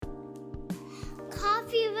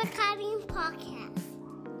Exciting Podcast.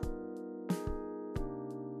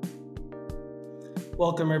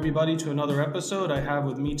 Welcome everybody to another episode. I have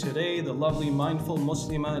with me today the lovely Mindful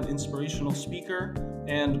Muslima and inspirational speaker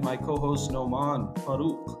and my co-host Noman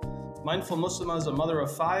Farouk. Mindful Muslima is a mother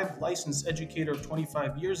of 5, licensed educator of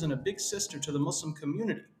 25 years, and a big sister to the Muslim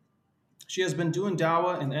community. She has been doing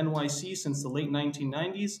dawah in NYC since the late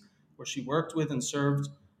 1990s, where she worked with and served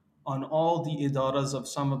on all the idaras of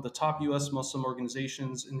some of the top U.S. Muslim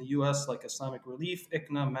organizations in the U.S. like Islamic Relief,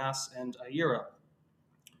 ICNA, MAS, and IERA,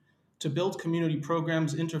 to build community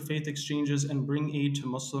programs, interfaith exchanges, and bring aid to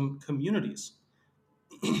Muslim communities.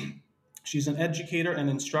 She's an educator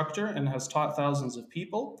and instructor and has taught thousands of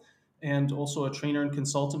people, and also a trainer and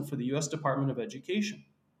consultant for the U.S. Department of Education.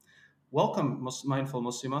 Welcome, Mindful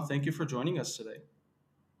Muslima. Thank you for joining us today.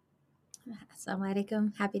 Assalamu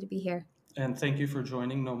alaikum. Happy to be here. And thank you for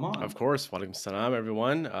joining Noman. Of course. Walaikum salam,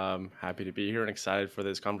 everyone. Happy to be here and excited for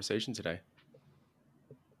this conversation today.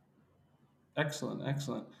 Excellent.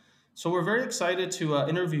 So we're very excited to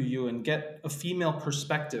interview you and get a female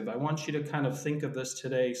perspective. I want you to kind of think of this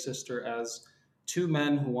today, sister, as two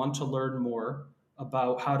men who want to learn more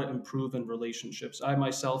about how to improve in relationships. I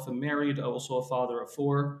myself am married, also a father of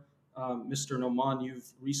 4. Mr. Noman, you've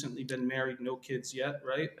recently been married, no kids yet,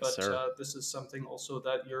 right? Yes, But this is something also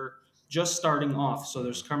that you're just starting off. So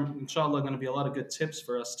there's, inshallah, going to be a lot of good tips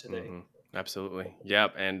for us today. Mm-hmm. Absolutely.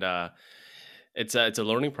 Yep. And it's a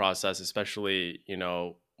learning process, especially,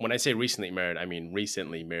 when I say recently married, I mean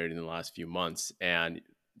recently married in the last few months. And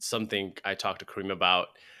something I talked to Kareem about.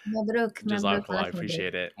 Mabruk, Jazakallah, I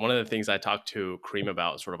appreciate it. One of the things I talked to Kareem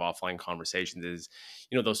about, sort of offline conversations, is,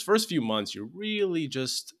 those first few months, you're really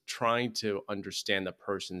just trying to understand the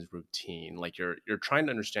person's routine. Like you're trying to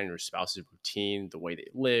understand your spouse's routine, the way they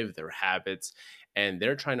live, their habits, and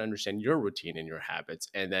they're trying to understand your routine and your habits.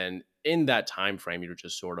 And then in that time frame, you're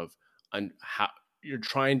just sort of you're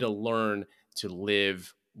trying to learn to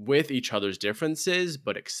live with each other's differences,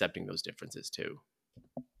 but accepting those differences too.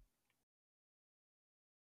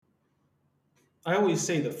 I always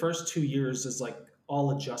say the first 2 years is like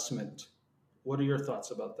all adjustment. What are your thoughts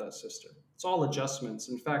about that, sister? It's all adjustments.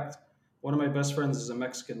 In fact, one of my best friends is a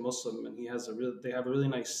Mexican Muslim, and they have a really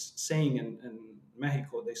nice saying in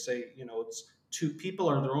Mexico. They say, it's two people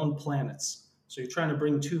are their own planets. So you're trying to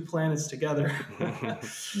bring 2 planets together.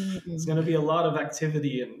 It's going to be a lot of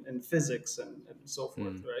activity and physics and so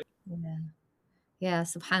forth, right? Yeah,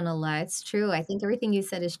 subhanAllah. It's true. I think everything you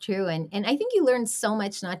said is true. And I think you learn so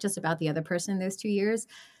much, not just about the other person in those 2 years,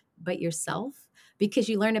 but yourself, because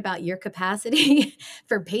you learn about your capacity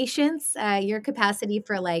for patience, your capacity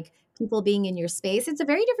for people being in your space. It's a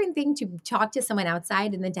very different thing to talk to someone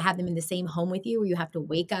outside and then to have them in the same home with you where you have to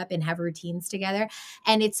wake up and have routines together.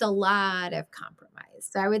 And it's a lot of compromise.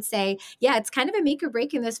 So I would say, yeah, it's kind of a make or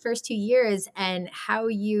break in those first 2 years, and how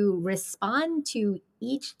you respond to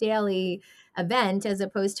each daily event as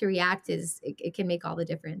opposed to react it can make all the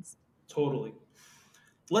difference. Totally.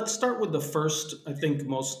 Let's start with the first, I think,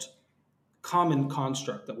 most common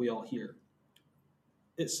construct that we all hear.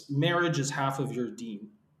 It's marriage is half of your deen.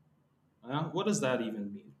 What does that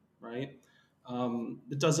even mean, right?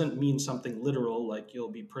 It doesn't mean something literal like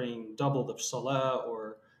you'll be praying double the salah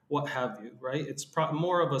or what have you, right? It's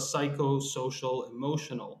more of a psychosocial,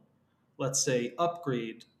 emotional, let's say,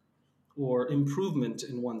 upgrade or improvement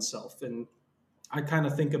in oneself. And I kind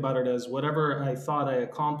of think about it as whatever I thought I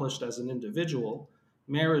accomplished as an individual,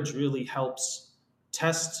 marriage really helps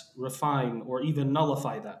test, refine, or even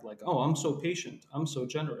nullify that. Like, oh, I'm so patient, I'm so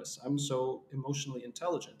generous, I'm so emotionally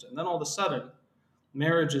intelligent. And then all of a sudden,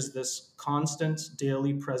 marriage is this constant,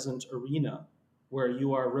 daily present arena where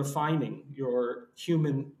you are refining your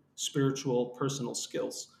human, spiritual, personal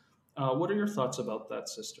skills. What are your thoughts about that,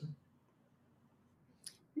 sister?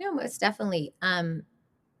 No, most definitely.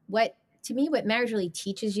 What marriage really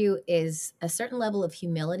teaches you is a certain level of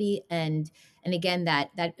humility, and again, that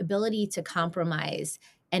ability to compromise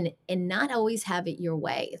and not always have it your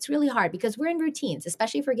way. It's really hard because we're in routines,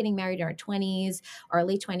 especially if we're getting married in our 20s or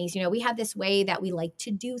early 20s. We have this way that we like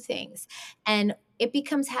to do things, and it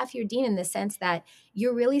becomes half your deen in the sense that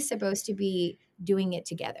you're really supposed to be doing it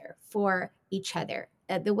together for each other.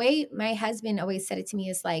 The way my husband always said it to me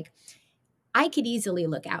is like, I could easily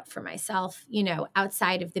look out for myself,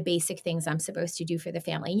 outside of the basic things I'm supposed to do for the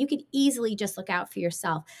family. And you could easily just look out for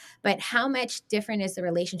yourself. But how much different is the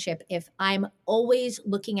relationship if I'm always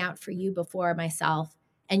looking out for you before myself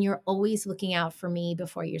and you're always looking out for me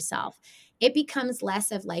before yourself? It becomes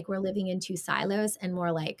less of like we're living in 2 silos and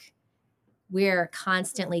more like we're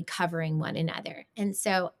constantly covering one another. And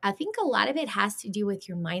so I think a lot of it has to do with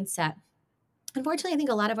your mindset. Unfortunately, I think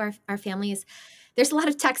a lot of our families, there's a lot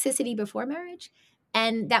of toxicity before marriage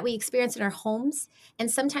and that we experience in our homes. And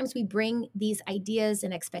sometimes we bring these ideas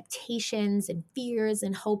and expectations and fears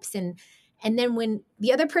and hopes and then when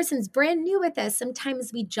the other person's brand new with us,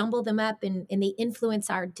 sometimes we jumble them up and they influence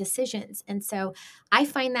our decisions. And so I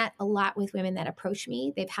find that a lot with women that approach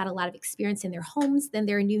me. They've had a lot of experience in their homes, then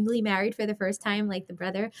they're newly married for the first time, like the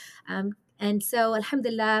brother. And so,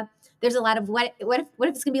 alhamdulillah, there's a lot of what if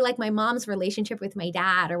it's gonna be like my mom's relationship with my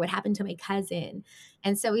dad or what happened to my cousin,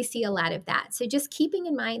 and so we see a lot of that. So just keeping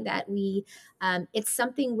in mind that it's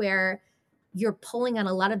something where you're pulling on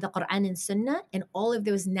a lot of the Quran and Sunnah and all of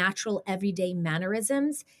those natural everyday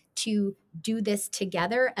mannerisms to do this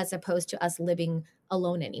together, as opposed to us living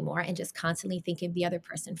alone anymore and just constantly thinking of the other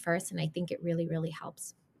person first. And I think it really, really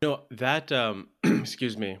helps. That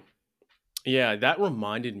excuse me. Yeah, that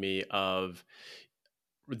reminded me of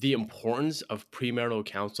the importance of premarital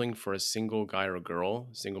counseling for a single guy or girl,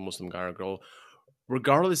 single Muslim guy or girl,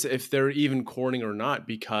 regardless if they're even courting or not,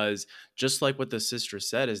 because just like what the sister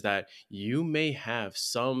said, is that you may have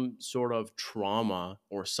some sort of trauma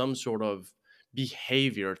or some sort of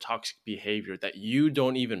behavior, toxic behavior that you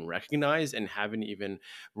don't even recognize and haven't even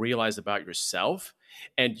realized about yourself.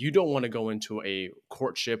 And you don't want to go into a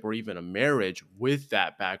courtship or even a marriage with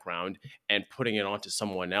that background and putting it onto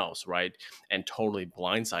someone else, right? And totally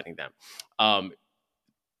blindsiding them. Um,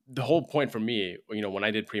 the whole point for me, when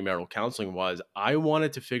I did premarital counseling, was I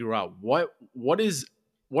wanted to figure out what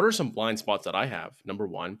are some blind spots that I have. Number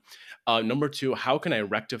one, number two, how can I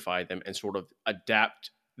rectify them and sort of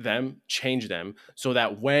adapt them, change them, so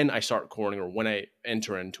that when I start courting or when I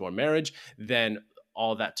enter into a marriage, then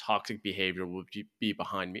all that toxic behavior will be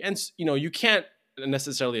behind me. And you can't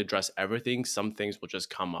necessarily address everything. Some things will just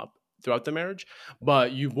come up throughout the marriage,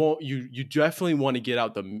 but you definitely want to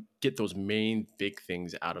get those main big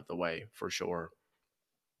things out of the way for sure.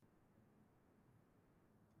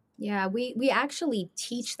 Yeah, we actually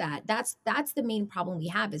teach that. That's the main problem we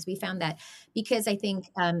have is we found that because I think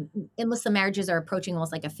in Muslim marriages are approaching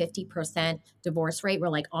almost like a 50% divorce rate. We're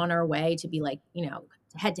like on our way to be like,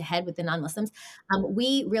 head to head with the non-Muslims.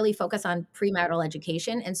 We really focus on premarital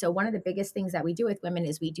education. And so one of the biggest things that we do with women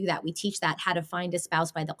is we do that. We teach that how to find a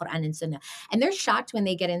spouse by the Quran and Sunnah. And they're shocked when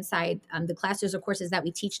they get inside the classes or courses that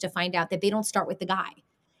we teach to find out that they don't start with the guy.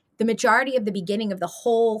 The majority of the beginning of the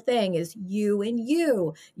whole thing is you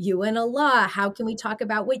and Allah. How can we talk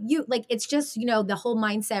about what you like? It's just, the whole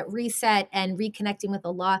mindset reset and reconnecting with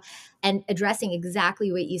Allah and addressing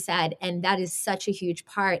exactly what you said. And that is such a huge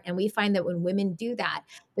part. And we find that when women do that,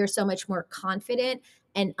 they're so much more confident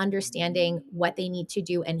and understanding what they need to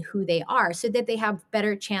do and who they are so that they have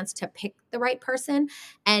better chance to pick the right person.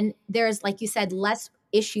 And there's, like you said, less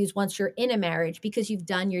issues once you're in a marriage because you've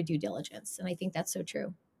done your due diligence. And I think that's so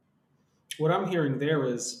true. What I'm hearing there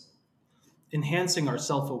is enhancing our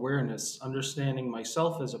self awareness, understanding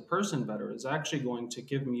myself as a person better, is actually going to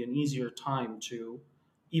give me an easier time to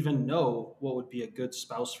even know what would be a good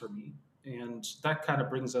spouse for me. And that kind of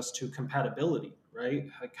brings us to compatibility, right?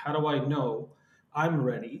 Like, how do I know I'm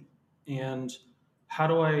ready? And how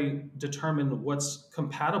do I determine what's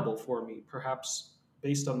compatible for me, perhaps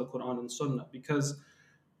based on the Quran and Sunnah? Because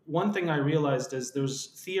one thing I realized is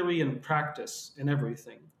there's theory and practice in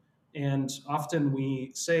everything. And often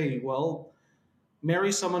we say, well, marry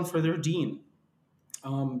someone for their deen.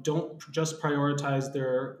 Don't just prioritize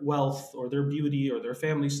their wealth or their beauty or their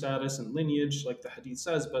family status and lineage, like the hadith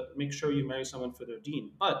says, but make sure you marry someone for their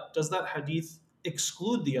deen. But does that hadith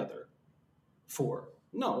exclude the other four?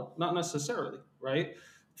 No, not necessarily, right?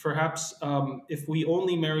 Perhaps if we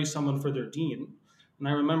only marry someone for their deen, and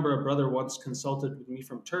I remember a brother once consulted with me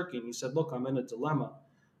from Turkey, and he said, look, I'm in a dilemma.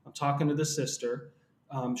 I'm talking to the sister.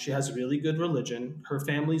 She has really good religion. Her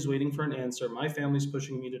family's waiting for an answer. My family's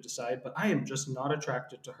pushing me to decide, but I am just not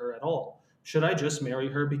attracted to her at all. Should I just marry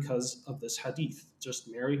her because of this hadith?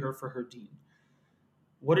 Just marry her for her deen.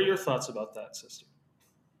 What are your thoughts about that, sister?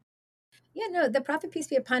 Yeah, no, the Prophet, peace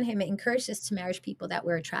be upon him, encouraged us to marry people that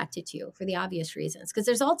we're attracted to for the obvious reasons. Because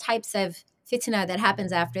there's all types of fitna that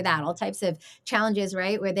happens after that, all types of challenges,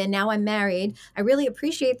 right? Where then now I'm married. I really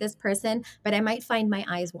appreciate this person, but I might find my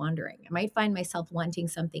eyes wandering. I might find myself wanting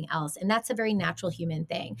something else. And that's a very natural human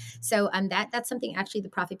thing. So that's something actually the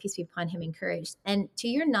Prophet, peace be upon him, encouraged. And to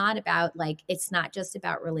your nod about like it's not just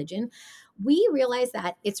about religion, we realize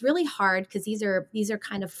that it's really hard because these are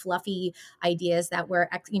kind of fluffy ideas that were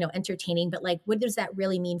entertaining, but like what does that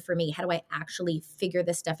really mean for me? How do I actually figure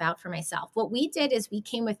this stuff out for myself? What we did is we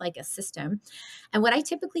came with like a system. And what I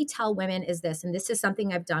typically tell women is this, and this is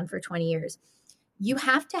something I've done for 20 years. You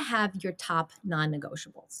have to have your top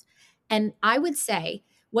non-negotiables. And I would say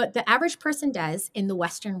what the average person does in the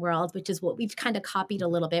Western world, which is what we've kind of copied a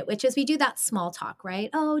little bit, which is we do that small talk, right?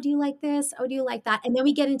 Oh, do you like this? Oh, do you like that? And then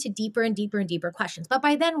we get into deeper and deeper and deeper questions. But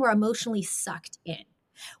by then, we're emotionally sucked in.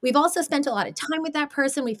 We've also spent a lot of time with that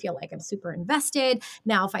person. We feel like I'm super invested.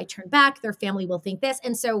 Now, if I turn back, their family will think this.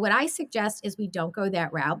 And so, what I suggest is we don't go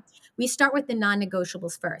that route. We start with the non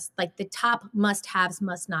negotiables first, like the top must haves,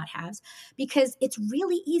 must not haves, because it's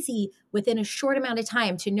really easy within a short amount of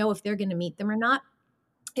time to know if they're going to meet them or not.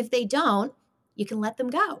 If they don't, you can let them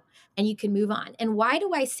go and you can move on. And why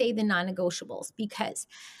do I say the non negotiables? Because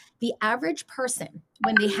the average person,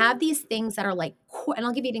 when they have these things that are like core, and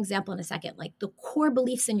I'll give you an example in a second, like the core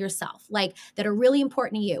beliefs in yourself, like that are really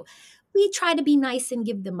important to you, we try to be nice and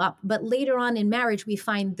give them up. But later on in marriage, we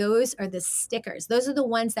find those are the stickers. Those are the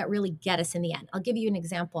ones that really get us in the end. I'll give you an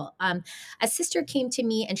example. A sister came to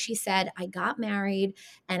me and she said, I got married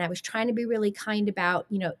and I was trying to be really kind about,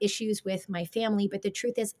 issues with my family. But the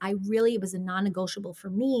truth is, it was a non negotiable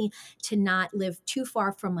for me to not live too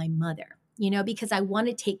far from my mother. Because I want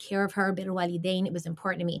to take care of her, bir walidain, it was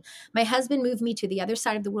important to me. My husband moved me to the other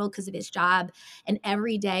side of the world because of his job. And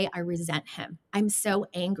every day I resent him. I'm so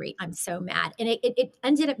angry. I'm so mad. And it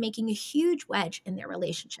ended up making a huge wedge in their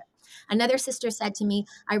relationship. Another sister said to me,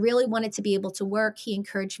 I really wanted to be able to work. He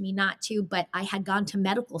encouraged me not to, but I had gone to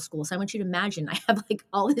medical school. So I want you to imagine I have like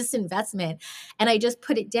all this investment and I just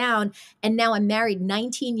put it down. And now I'm married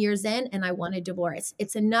 19 years in and I want a divorce.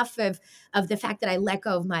 It's enough of the fact that I let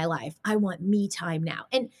go of my life. I want me time now.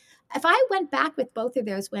 And if I went back with both of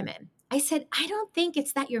those women, I said, I don't think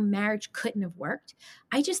it's that your marriage couldn't have worked.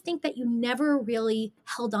 I just think that you never really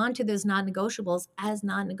held on to those non-negotiables as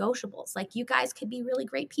non-negotiables. Like you guys could be really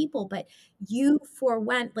great people, but you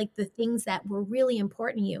forewent like the things that were really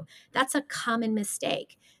important to you. That's a common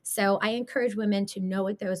mistake. So I encourage women to know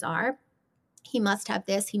what those are. He must have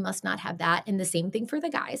this, he must not have that. And the same thing for the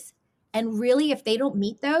guys. And really, if they don't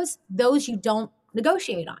meet those you don't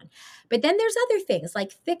negotiate on. But then there's other things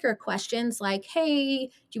like thicker questions like, hey,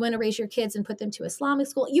 do you want to raise your kids and put them to Islamic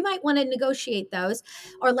school? You might want to negotiate those.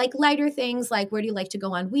 Or like lighter things like, where do you like to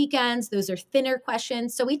go on weekends? Those are thinner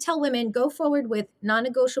questions. So we tell women, go forward with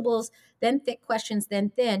non-negotiables, then thick questions,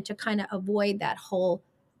 then thin, to kind of avoid that whole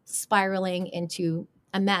spiraling into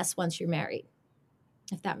a mess once you're married,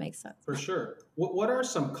 if that makes sense. For sure. What are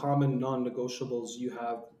some common non-negotiables you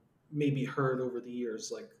have maybe heard over the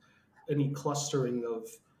years? Like any clustering of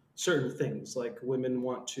certain things, like women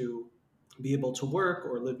want to be able to work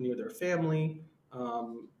or live near their family.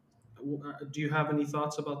 Do you have any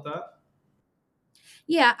thoughts about that?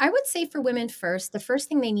 Yeah, I would say for women first, the first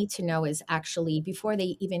thing they need to know is actually before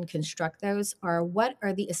they even construct those are what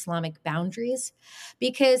are the Islamic boundaries?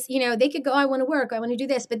 Because, they could go, I want to work, I want to do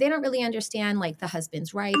this, but they don't really understand like the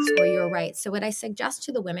husband's rights or your rights. So what I suggest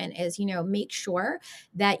to the women is, make sure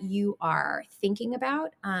that you are thinking about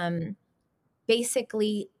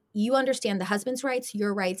basically you understand the husband's rights,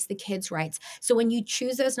 your rights, the kids' rights. So when you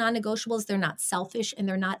choose those non negotiables, they're not selfish and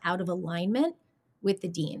they're not out of alignment with the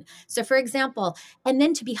dean. So, for example, and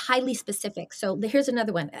then to be highly specific. So, here's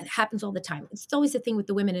another one that happens all the time. It's always a thing with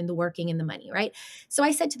the women and the working and the money, right? So,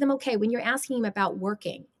 I said to them, okay, when you're asking him about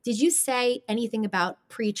working, did you say anything about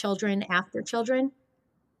pre children, after children?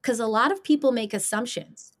 Because a lot of people make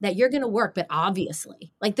assumptions that you're going to work, but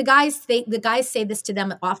obviously, like the guys say this to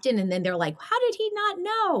them often, and then they're like, "How did he not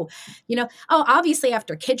know?" Oh, obviously,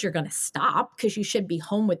 after kids, you're going to stop because you should be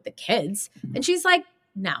home with the kids. And she's like,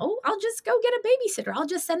 "No, I'll just go get a babysitter. I'll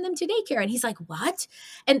just send them to daycare." And he's like, "What?"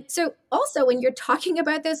 And so, also, when you're talking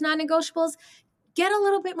about those non-negotiables, get a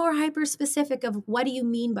little bit more hyper specific of what do you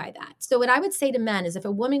mean by that. So what I would say to men is if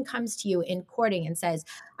a woman comes to you in courting and says,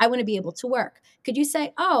 I want to be able to work, could you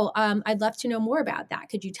say, oh, I'd love to know more about that.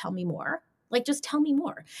 Could you tell me more? Like, just tell me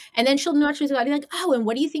more. And then she'll naturally be like, oh, and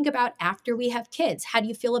what do you think about after we have kids? How do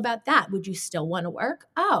you feel about that? Would you still want to work?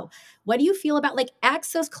 Oh, what do you feel about, like,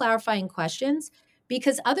 ask those clarifying questions,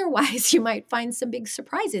 because otherwise you might find some big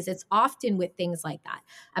surprises. It's often with things like that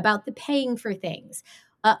about the paying for things.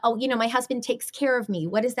 Oh, my husband takes care of me.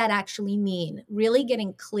 What does that actually mean? Really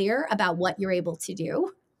getting clear about what you're able to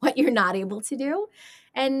do, what you're not able to do.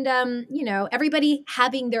 And, everybody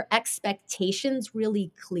having their expectations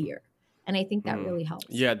really clear. And I think that Mm. really helps.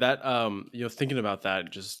 Yeah, that thinking about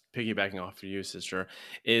that, just piggybacking off of you, sister,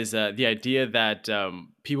 is the idea that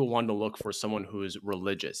people want to look for someone who is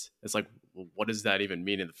religious. It's like, well, what does that even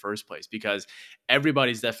mean in the first place? Because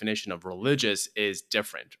everybody's definition of religious is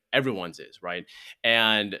different. Everyone's is, right?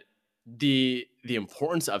 And the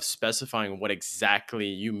importance of specifying what exactly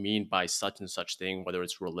you mean by such and such thing, whether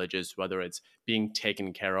it's religious, whether it's being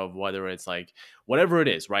taken care of, whether it's like whatever it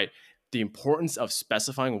is, right? The importance of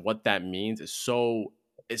specifying what that means is so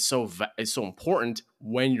is so important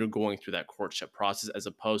when you're going through that courtship process, as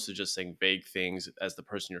opposed to just saying vague things as the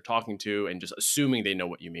person you're talking to and just assuming they know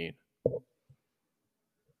what you mean.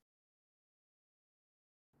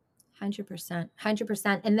 100%,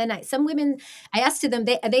 100%. And then some women, I asked to them,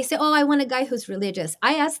 they say, "Oh, I want a guy who's religious."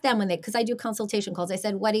 I asked them when they, because I do consultation calls, I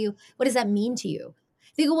said, what does that mean to you?"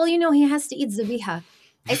 They go, "Well, he has to eat zabiha."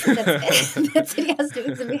 I said, "That's it. That's it. He has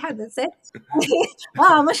to eat zabiha. That's it."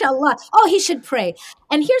 Wow, mashallah. Oh, he should pray.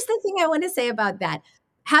 And here's the thing I want to say about that.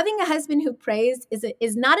 Having a husband who prays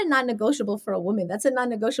is not a non-negotiable for a woman. That's a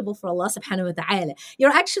non-negotiable for Allah subhanahu wa ta'ala.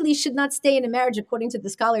 You actually should not stay in a marriage, according to the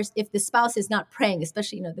scholars, if the spouse is not praying,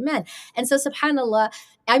 especially, the men. And so subhanallah,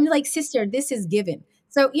 I'm like, sister, this is given.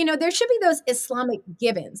 So, there should be those Islamic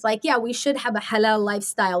givens. Like, yeah, we should have a halal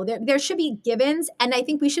lifestyle. There should be givens, and I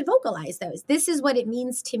think we should vocalize those. This is what it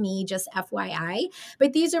means to me, just FYI.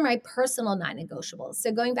 But these are my personal non-negotiables.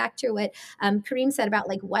 So going back to what Kareem said about,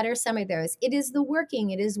 like, what are some of those? It is the working.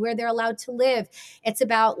 It is where they're allowed to live. It's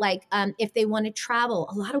about, like, if they want to travel.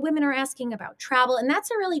 A lot of women are asking about travel, and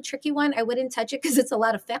that's a really tricky one. I wouldn't touch it because it's a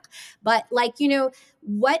lot of fiqh. But, like,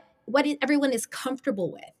 what everyone is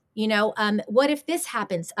comfortable with. What if this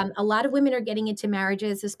happens? A lot of women are getting into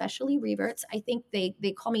marriages, especially reverts. I think they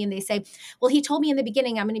call me and they say, "Well, he told me in the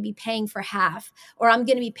beginning I'm going to be paying for half, or I'm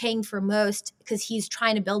going to be paying for most because he's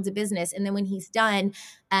trying to build a business. And then when he's done,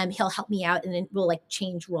 he'll help me out, and then we'll, like,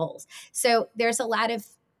 change roles." So there's a lot of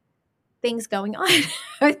things going on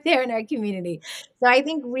out there in our community. So I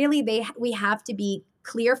think really we have to be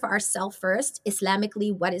clear for ourselves first,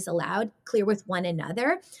 Islamically, what is allowed, clear with one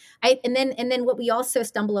another. And then what we also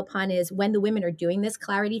stumble upon is when the women are doing this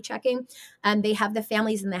clarity checking, they have the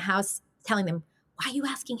families in the house telling them, "Why are you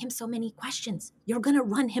asking him so many questions? You're going to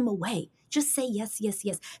run him away. Just say yes, yes,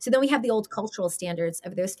 yes." So then we have the old cultural standards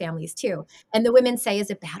of those families too. And the women say, "Is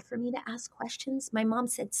it bad for me to ask questions? My mom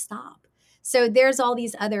said stop." So there's all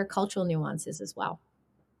these other cultural nuances as well.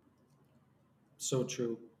 So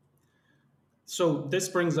true. So this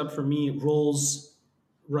brings up for me roles,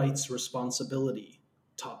 rights, responsibility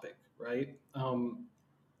topic, right?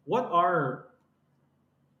 What are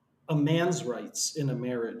a man's rights in a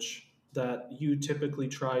marriage that you typically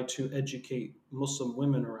try to educate Muslim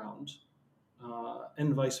women around,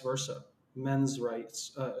 and vice versa? Men's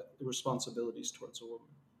rights, responsibilities towards a woman.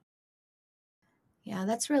 Yeah,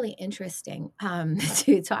 that's really interesting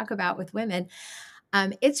to talk about with women.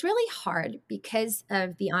 It's really hard because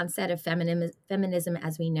of the onset of feminism,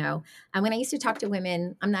 as we know. When I used to talk to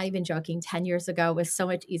women, I'm not even joking, 10 years ago, it was so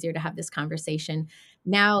much easier to have this conversation.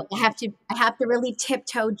 Now I have to really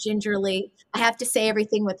tiptoe gingerly. I have to say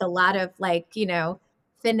everything with a lot of, like,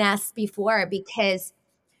 finesse before, because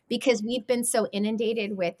we've been so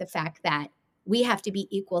inundated with the fact that we have to be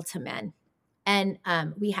equal to men, and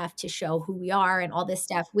we have to show who we are and all this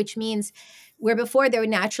stuff, which means where before there would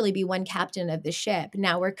naturally be one captain of the ship,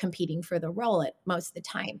 now we're competing for the role at most of the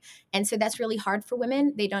time. And so that's really hard for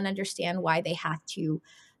women. They don't understand why they have to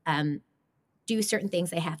um, do certain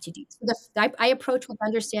things they have to do. So I approach with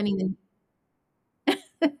understanding the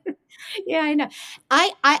yeah, I know.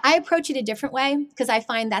 I approach it a different way because I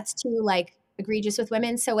find that's too, like, egregious with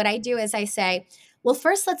women. So what I do is I say, well,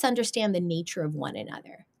 first let's understand the nature of one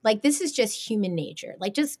another. Like, this is just human nature.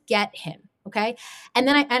 Like, just get him. Okay. And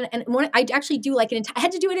then I actually do, like, I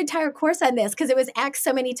had to do an entire course on this because it was asked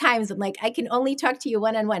so many times. And, like, I can only talk to you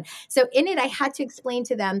one on one. So in it, I had to explain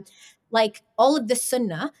to them, like, all of the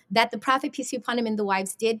sunnah that the Prophet, peace be upon him, and the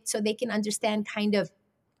wives did, so they can understand kind of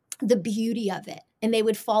the beauty of it, and they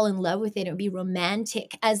would fall in love with it. It would be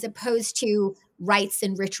romantic as opposed to rites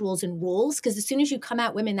and rituals and rules, because as soon as you come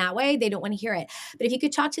at women that way, they don't want to hear it. But if you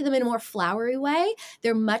could talk to them in a more flowery way,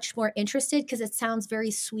 they're much more interested because it sounds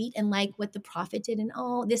very sweet and like what the prophet did, and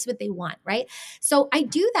oh, this is what they want, right? So I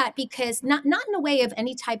do that because not in a way of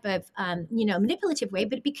any type of manipulative way,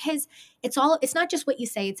 but because it's not just what you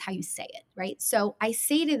say, it's how you say it, right? So I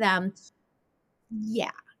say to them,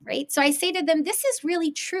 yeah. Right. So I say to them, this is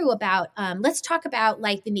really true about, let's talk about,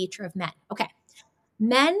 like, the nature of men. Okay.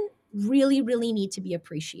 Men really, really need to be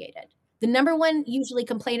appreciated. The number one usually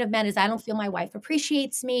complaint of men is, "I don't feel my wife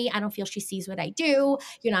appreciates me. I don't feel she sees what I do.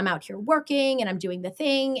 I'm out here working and I'm doing the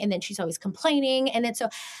thing." And then she's always complaining. And then so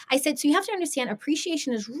I said, so you have to understand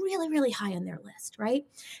appreciation is really, really high on their list, right?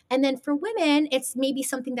 And then for women, it's maybe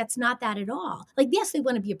something that's not that at all. Like, yes, they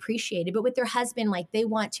want to be appreciated, but with their husband, like, they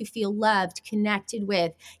want to feel loved, connected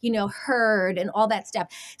with, heard, and all that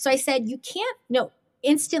stuff. So I said, you can't,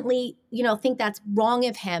 instantly, think that's wrong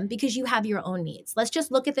of him because you have your own needs. Let's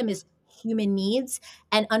just look at them as human needs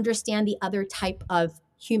and understand the other type of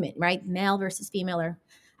human, right? Male versus female, or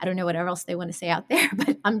I don't know what else they want to say out there,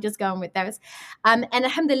 but I'm just going with those. And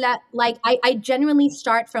alhamdulillah, like I genuinely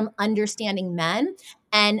start from understanding men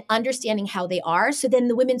and understanding how they are. So then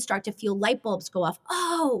the women start to feel light bulbs go off.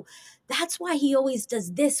 Oh, that's why he always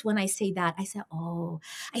does this when I say that. I said, oh,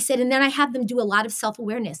 I said, and then I have them do a lot of self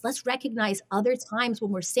awareness. Let's recognize other times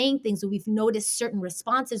when we're saying things that we've noticed certain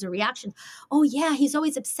responses or reactions. Oh, yeah, he's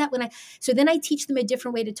always upset when I. So then I teach them a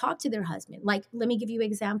different way to talk to their husband. Like, let me give you an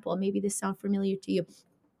example. Maybe this sounds familiar to you.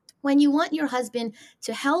 When you want your husband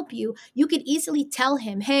to help you, you could easily tell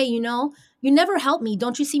him, hey, you never help me.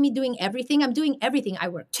 Don't you see me doing everything? I'm doing everything. I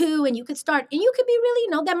work too. And you could start, and you could be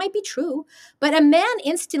really, that might be true. But a man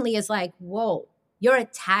instantly is like, whoa, you're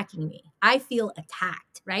attacking me. I feel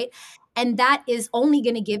attacked, right? And that is only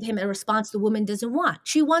going to give him a response the woman doesn't want.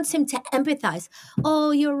 She wants him to empathize.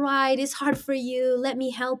 Oh, you're right. It's hard for you. Let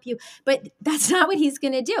me help you. But that's not what he's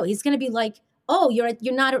going to do. He's going to be like, oh,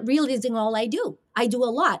 you're not realizing all I do. I do a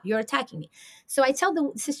lot. You're attacking me. So I tell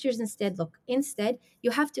the sisters instead, look, instead,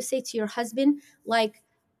 you have to say to your husband, like,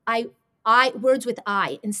 I words with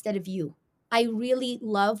I instead of you. I really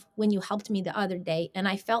love when you helped me the other day. And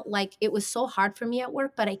I felt like it was so hard for me at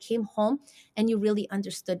work, but I came home and you really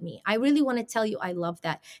understood me. I really want to tell you I love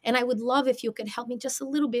that. And I would love if you could help me just a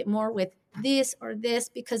little bit more with this or this,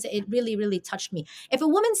 because it really, really touched me. If a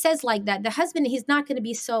woman says like that, the husband, he's not going to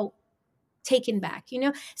be so taken back.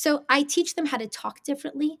 So I teach them how to talk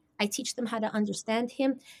differently. I teach them how to understand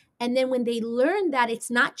him. And then when they learn that it's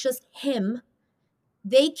not just him,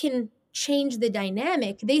 they can change the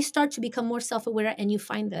dynamic. They start to become more self-aware, and you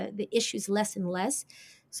find the issues less and less.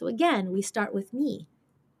 So again, we start with me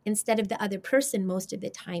instead of the other person most of the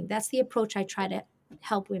time. That's the approach I try to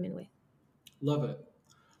help women with. Love it.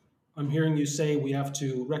 I'm hearing you say we have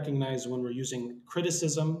to recognize when we're using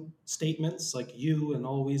criticism statements like you and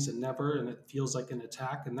always and never, and it feels like an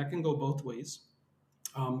attack, and that can go both ways.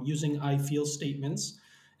 Using I feel statements,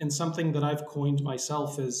 and something that I've coined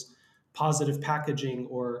myself is positive packaging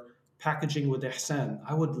or packaging with ihsan.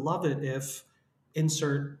 I would love it if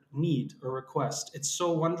insert need or request. It's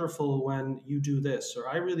so wonderful when you do this, or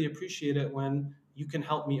I really appreciate it when you can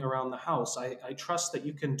help me around the house. I trust that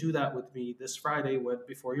you can do that with me this Friday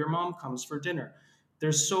before your mom comes for dinner.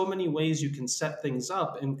 There's so many ways you can set things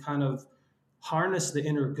up and kind of harness the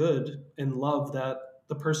inner good and love that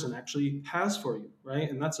the person actually has for you, right?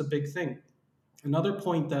 And that's a big thing. Another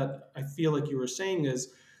point that I feel like you were saying is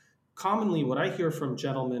commonly what I hear from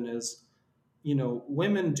gentlemen is,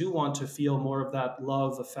 women do want to feel more of that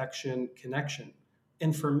love, affection, connection.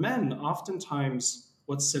 And for men, oftentimes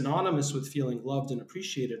what's synonymous with feeling loved and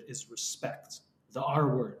appreciated is respect, the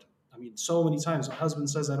R word. I mean, so many times my husband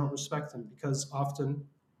says I don't respect him because often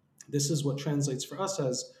this is what translates for us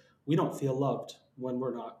as we don't feel loved when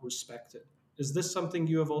we're not respected. Is this something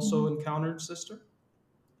you have also encountered, sister?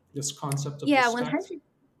 This concept of Yeah, respect?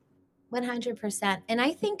 100%. And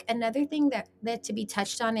I think another thing that to be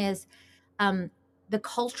touched on is um, the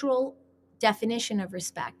cultural definition of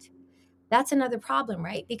respect. That's another problem,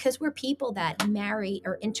 right? Because we're people that marry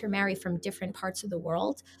or intermarry from different parts of the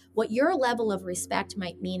world. What your level of respect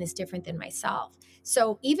might mean is different than myself.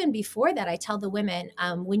 So even before that, I tell the women,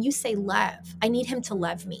 when you say love, I need him to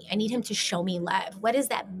love me. I need him to show me love. What does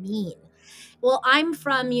that mean? Well, I'm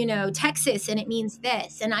from, Texas and it means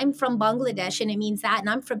this. And I'm from Bangladesh and it means that. And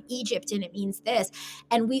I'm from Egypt and it means this.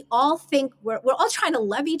 And we all think we're all trying to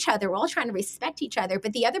love each other. We're all trying to respect each other.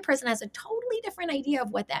 But the other person has a totally different idea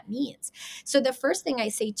of what that means. So the first thing I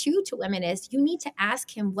say to women is you need to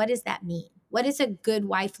ask him, what does that mean? What does a good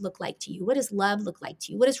wife look like to you? What does love look like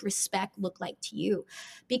to you? What does respect look like to you?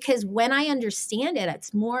 Because when I understand it,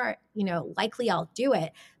 it's more, likely I'll do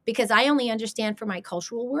it because I only understand from my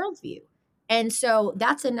cultural worldview. And so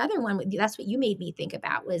that's another one. That's what you made me think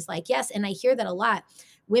about was like, yes. And I hear that a lot.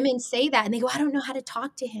 Women say that and they go, I don't know how to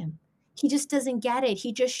talk to him. He just doesn't get it.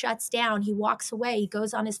 He just shuts down. He walks away. He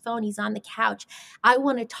goes on his phone. He's on the couch. I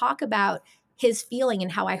want to talk about his feeling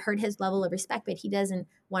and how I hurt his level of respect, but he doesn't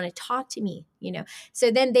want to talk to me.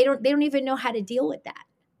 So then they don't even know how to deal with that.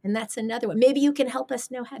 And that's another one. Maybe you can help us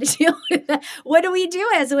know how to deal with that. What do we do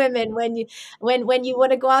as women when you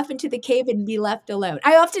want to go off into the cave and be left alone?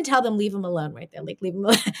 I often tell them, leave him alone right there. Like, leave him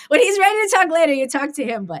alone. When he's ready to talk later, you talk to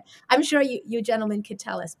him. But I'm sure you gentlemen could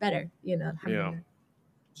tell us better, Yeah. alhamdulillah.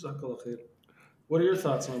 Jazakallah khair. What are your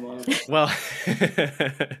thoughts, Maman, about that? Well,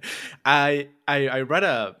 I read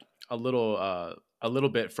a little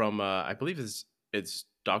bit from I believe it's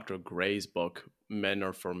Dr. Gray's book, Men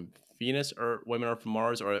Are From Venus or Women Are From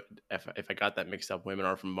Mars, or if I got that mixed up, Women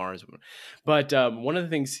Are From Mars. But one of the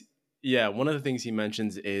things he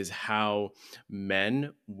mentions is how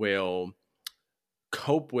men will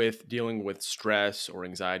cope with dealing with stress or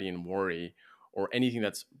anxiety and worry or anything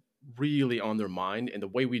that's really on their mind. And the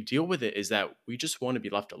way we deal with it is that we just want to be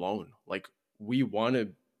left alone. Like we want to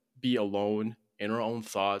be alone in our own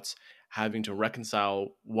thoughts, having to reconcile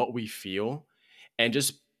what we feel and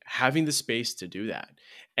just having the space to do that.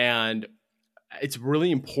 And it's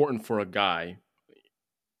really important for a guy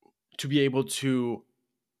to be able to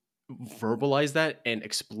verbalize that and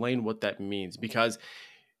explain what that means because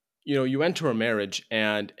you enter a marriage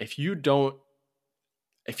and if you don't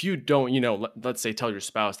let's say tell your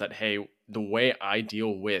spouse that, hey, the way I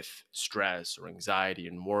deal with stress or anxiety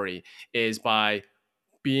and worry is by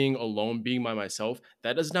being alone, being by myself,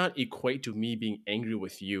 that does not equate to me being angry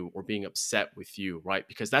with you or being upset with you, right?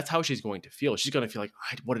 Because that's how she's going to feel. She's going to feel like,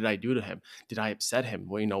 what did I do to him? Did I upset him?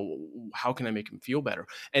 Well, how can I make him feel better?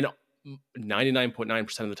 And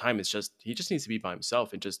 99.9% of the time, it's just, he just needs to be by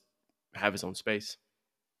himself and just have his own space.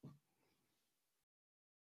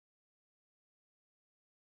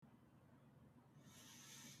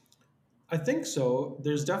 I think so.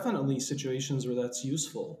 There's definitely situations where that's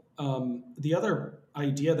useful. The other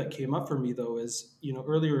idea that came up for me, though, is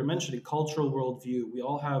earlier you mentioning cultural worldview. We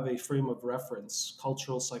all have a frame of reference.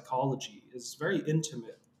 Cultural psychology is very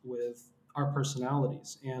intimate with our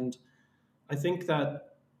personalities, and I think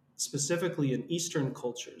that specifically in Eastern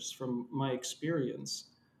cultures, from my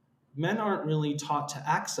experience, men aren't really taught to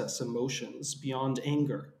access emotions beyond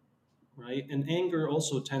anger, right? And anger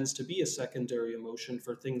also tends to be a secondary emotion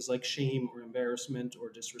for things like shame or embarrassment or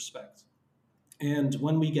disrespect. And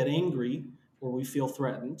when we get angry or we feel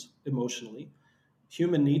threatened emotionally,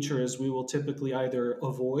 human nature is we will typically either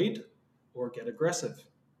avoid or get aggressive,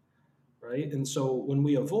 right? And so when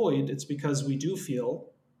we avoid, it's because we do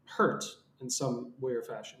feel hurt in some way or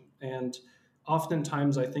fashion. And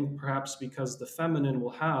oftentimes, I think perhaps because the feminine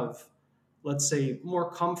will have, let's say,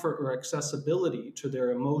 more comfort or accessibility to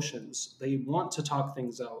their emotions, they want to talk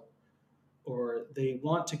things out or they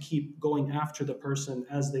want to keep going after the person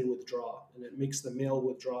as they withdraw. And it makes the male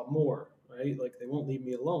withdraw more, right? Like they won't leave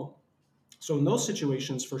me alone. So in those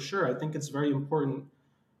situations, for sure, I think it's very important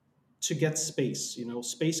to get space.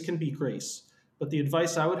 Space can be grace. But the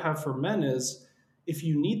advice I would have for men is if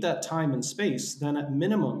you need that time and space, then at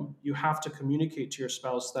minimum, you have to communicate to your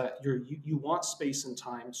spouse that you want space and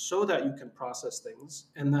time so that you can process things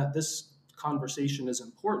and that this conversation is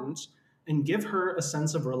important, and give her a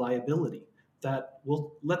sense of reliability that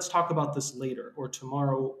let's talk about this later or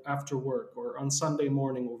tomorrow after work or on Sunday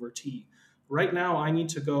morning over tea. Right now, I need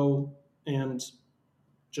to go and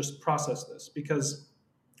just process this because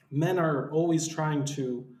men are always trying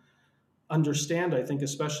to understand, I think,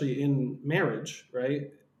 especially in marriage,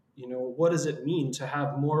 right? What does it mean to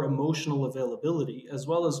have more emotional availability as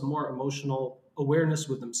well as more emotional awareness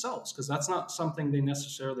with themselves? Because that's not something they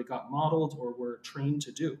necessarily got modeled or were trained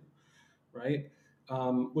to do, right?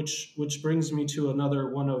 Which brings me to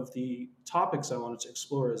another one of the topics I wanted to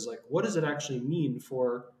explore is like, what does it actually mean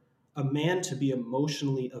for a man to be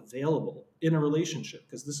emotionally available in a relationship?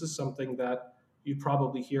 Because this is something that you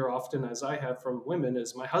probably hear often, as I have from women,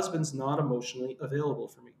 is my husband's not emotionally available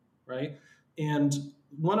for me, right? And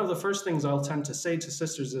one of the first things I'll tend to say to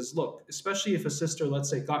sisters is, look, especially if a sister, let's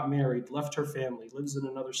say, got married, left her family, lives in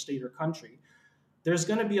another state or country, there's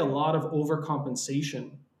going to be a lot of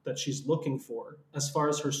overcompensation that she's looking for as far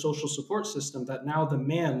as her social support system, that now the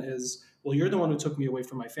man is, well, you're the one who took me away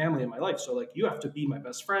from my family and my life, so like you have to be my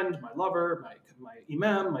best friend, my lover, my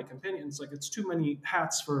imam, my companion. It's like it's too many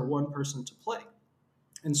hats for one person to play.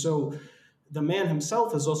 And so the man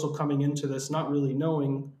himself is also coming into this not really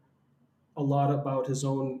knowing a lot about his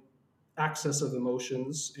own access of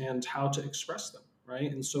emotions and how to express them,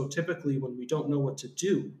 right? And so typically when we don't know what to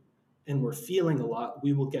do and we're feeling a lot,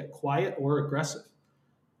 we will get quiet or aggressive,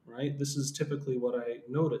 right? This is typically what I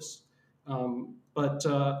notice. But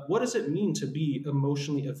what does it mean to be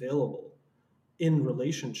emotionally available in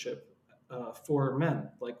relationship for men?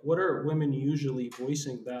 Like, what are women usually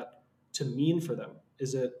voicing that to mean for them?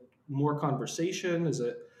 Is it more conversation? Is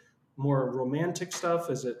it more romantic stuff?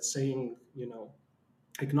 Is it saying,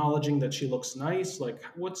 acknowledging that she looks nice? Like,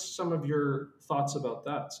 what's some of your thoughts about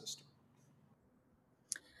that, sister?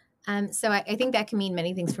 So I think that can mean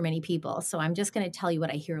many things for many people. So I'm just going to tell you what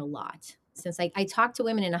I hear a lot. Since I talk to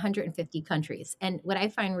women in 150 countries. And what I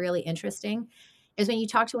find really interesting is when you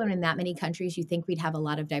talk to women in that many countries, you think we'd have a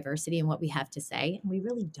lot of diversity in what we have to say. And we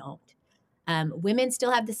really don't. Women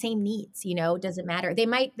still have the same needs, doesn't matter. They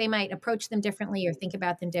might approach them differently or think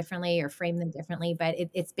about them differently or frame them differently, but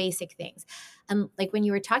it's basic things. Like when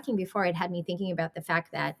you were talking before, it had me thinking about the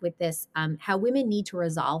fact that with this, how women need to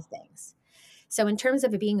resolve things. So in terms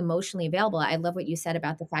of it being emotionally available, I love what you said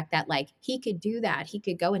about the fact that like he could do that. He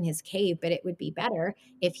could go in his cave, but it would be better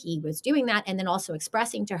if he was doing that and then also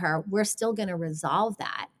expressing to her, we're still going to resolve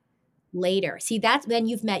that later. See, that's then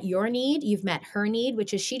you've met your need, you've met her need,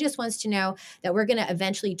 which is she just wants to know that we're going to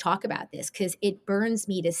eventually talk about this because it burns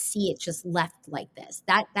me to see it just left like this.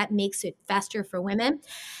 That makes it fester for women.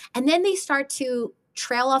 And then they start to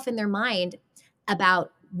trail off in their mind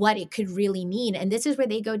about what it could really mean. And this is where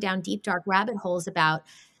they go down deep, dark rabbit holes about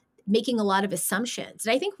making a lot of assumptions.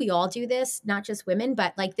 And I think we all do this, not just women,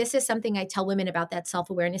 but like this is something I tell women about that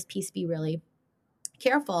self-awareness piece, be really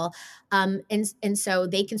careful. And so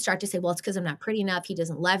they can start to say, well, it's because I'm not pretty enough. He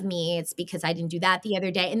doesn't love me. It's because I didn't do that the other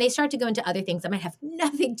day. And they start to go into other things that might have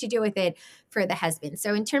nothing to do with it for the husband.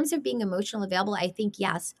 So in terms of being emotional available, I think,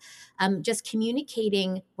 yes, just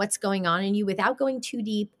communicating what's going on in you without going too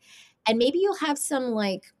deep. And maybe you'll have some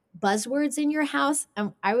like buzzwords in your house.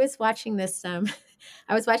 I was watching this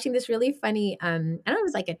I was watching this really funny, I don't know, it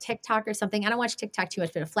was like a TikTok or something. I don't watch TikTok too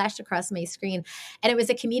much, but it flashed across my screen. And it was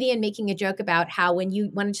a comedian making a joke about how when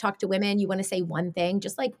you want to talk to women, you want to say one thing,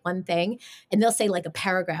 just like one thing, and they'll say like a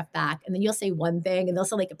paragraph back. And then you'll say one thing and they'll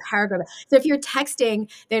say like a paragraph. So if you're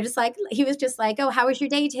texting, they're just like, he was just like, oh, how was your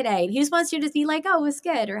day today? And he just wants you to be like, oh, it was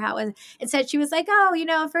good. Or how was it? Instead, she was like,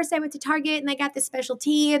 oh, first I went to Target and I got this special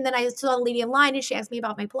tea. And then I saw the lady in line and she asked me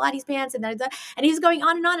about my Pilates pants. And he's going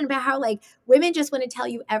on and on about how like women just want to tell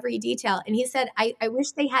you every detail. And he said, I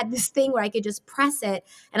wish they had this thing where I could just press it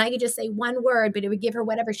and I could just say one word, but it would give her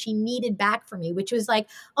whatever she needed back from me, which was like,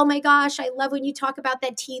 oh my gosh, I love when you talk about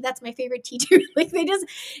that tea. That's my favorite tea too. Like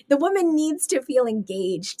the woman needs to feel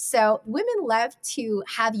engaged. So women love to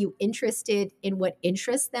have you interested in what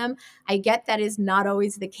interests them. I get that is not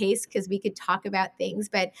always the case because we could talk about things,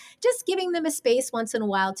 but just giving them a space once in a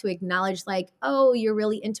while to acknowledge like, oh, you're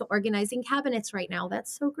really into organizing cabinets right now.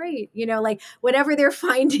 That's so great. Like whatever they're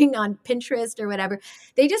finding on Pinterest or whatever,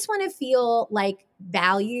 they just want to feel like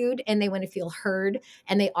valued and they want to feel heard.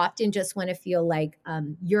 And they often just want to feel like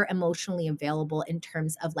you're emotionally available in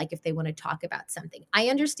terms of like if they want to talk about something. I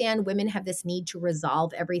understand women have this need to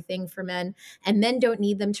resolve everything for men, and men don't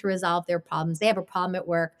need them to resolve their problems. They have a problem at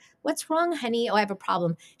work. What's wrong, honey? Oh, I have a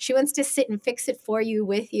problem. She wants to sit and fix it for you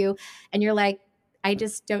with you. And you're like, I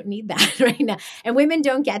just don't need that right now. And women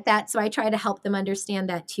don't get that. So I try to help them understand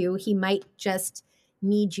that too. He might just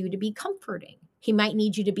need you to be comforting. He might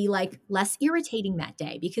need you to be like less irritating that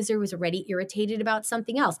day because there was already irritated about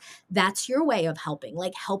something else. That's your way of helping,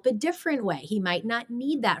 like help a different way. He might not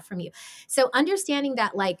need that from you. So understanding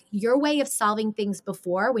that like your way of solving things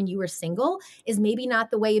before when you were single is maybe not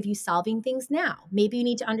the way of you solving things now. Maybe you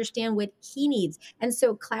need to understand what he needs. And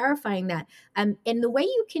so clarifying that. And the way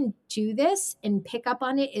you can do this and pick up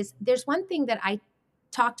on it is there's one thing that I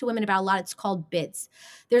talk to women about a lot. It's called bids.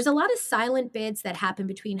 There's a lot of silent bids that happen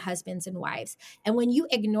between husbands and wives. And when you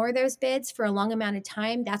ignore those bids for a long amount of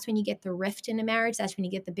time, that's when you get the rift in a marriage. That's when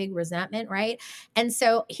you get the big resentment, right? And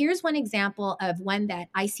so here's one example of one that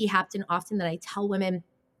I see happen often that I tell women,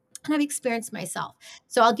 and I've experienced myself.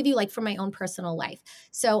 So I'll give you like from my own personal life.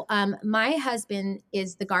 So my husband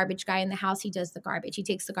is the garbage guy in the house. He does the garbage. He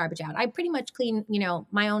takes the garbage out. I pretty much clean,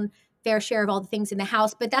 my own fair share of all the things in the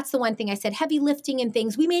house. But that's the one thing I said, heavy lifting and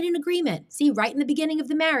things. We made an agreement. See, right in the beginning of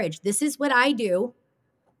the marriage, this is what I do.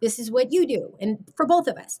 This is what you do. And for both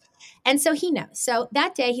of us. And so he knows. So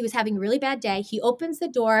that day he was having a really bad day. He opens the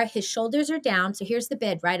door. His shoulders are down. So here's the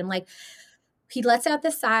bid, right? I'm like, he lets out the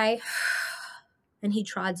sigh and he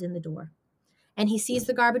trods in the door. And he sees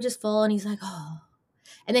the garbage is full and he's like, oh.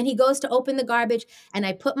 And then he goes to open the garbage and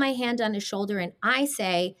I put my hand on his shoulder and I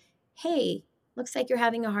say, hey, looks like you're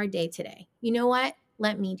having a hard day today. You know what?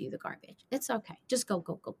 Let me do the garbage. It's okay. Just go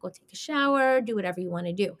take a shower, do whatever you want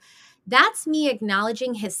to do. That's me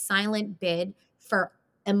acknowledging his silent bid for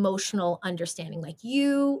emotional understanding. Like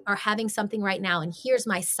you are having something right now and here's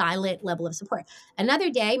my silent level of support. Another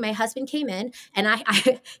day, my husband came in and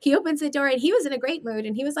he opens the door and he was in a great mood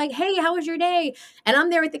and he was like, hey, how was your day? And I'm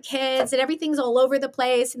there with the kids and everything's all over the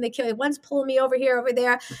place and the kid one's pulling me over here, over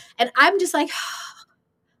there. And I'm just like,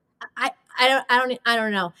 I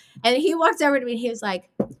don't know. And he walks over to me and he was like,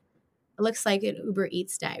 it looks like an Uber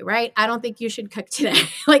Eats day, right? I don't think you should cook today.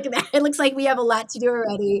 Like that. It looks like we have a lot to do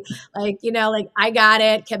already. Like, I got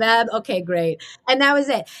it. Kebab. Okay, great. And that was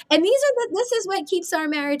it. And this is what keeps our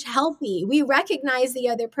marriage healthy. We recognize the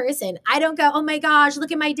other person. I don't go, oh my gosh,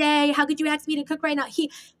 look at my day. How could you ask me to cook right now? He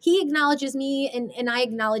acknowledges me and I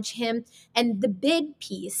acknowledge him. And the bid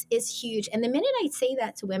piece is huge. And the minute I say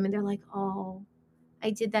that to women, they're like, oh, I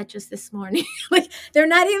did that just this morning. Like they're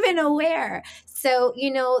not even aware. So,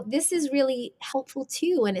 this is really helpful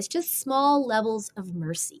too. And it's just small levels of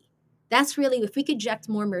mercy That's really, if we could inject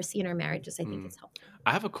more mercy in our marriages, I think Mm. it's helpful.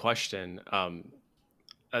 I have a question.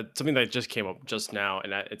 Something that just came up just now,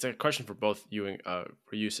 and it's a question for both you and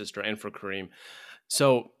for you, sister, and for Kareem.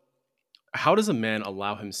 So, how does a man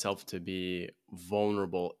allow himself to be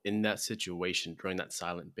vulnerable in that situation during that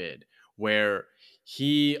silent bid, where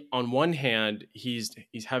he, on one hand, he's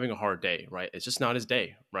having a hard day, right? It's just not his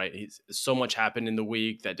day, right? He's so much happened in the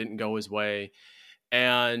week that didn't go his way,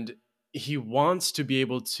 and he wants to be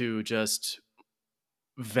able to just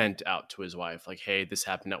vent out to his wife like, hey, this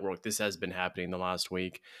happened at work, this has been happening the last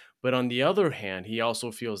week. But on the other hand, he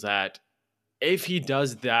also feels that if he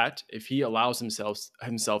does that, if he allows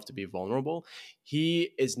himself to be vulnerable, he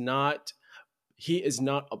is not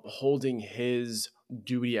upholding his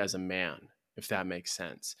duty as a man, if that makes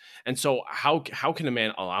sense. And so how can a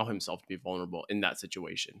man allow himself to be vulnerable in that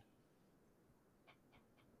situation?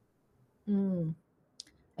 Mm.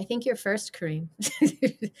 I think you're first, Kareem.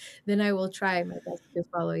 Then I will try my best to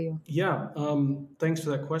follow you. Yeah, thanks for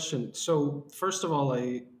that question. So first of all,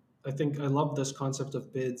 I think I love this concept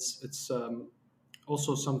of bids. It's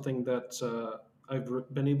also something that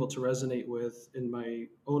been able to resonate with in my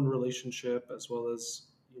own relationship, as well as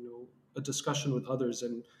a discussion with others.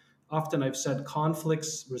 And often I've said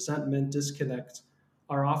conflicts, resentment, disconnect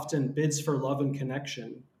are often bids for love and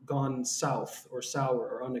connection gone south or sour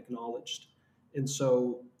or unacknowledged. And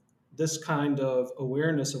so this kind of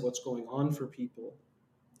awareness of what's going on for people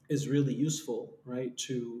is really useful, right?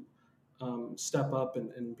 To step up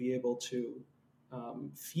and be able to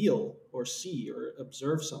feel or see or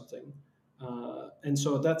observe something. And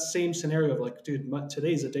so that same scenario of like, dude,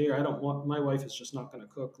 today's a day I don't want, my wife is just not going to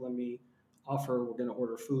cook. Let me offer, we're going to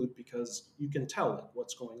order food, because you can tell like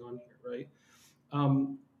what's going on here, right?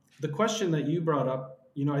 Um, the question that you brought up,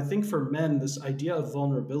 I think for men, this idea of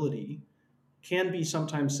vulnerability can be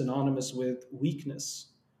sometimes synonymous with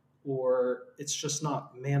weakness, or it's just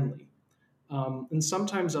not manly. And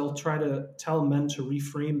sometimes I'll try to tell men to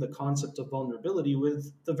reframe the concept of vulnerability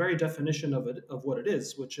with the very definition of it, of what it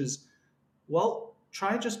is, which is, well,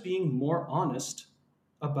 try just being more honest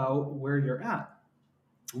about where you're at,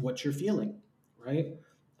 what you're feeling, right?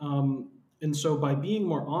 And so by being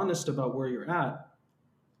more honest about where you're at,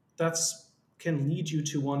 that's can lead you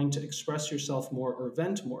to wanting to express yourself more or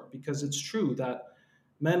vent more, because it's true that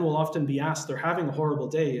men will often be asked, they're having a horrible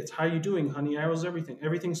day, it's, how you doing, honey? How was everything?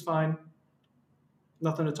 Everything's fine,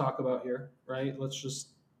 nothing to talk about here, right? Let's just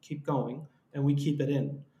keep going, and we keep it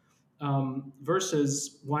in.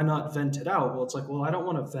 Versus, why not vent it out? Well, it's like, well, I don't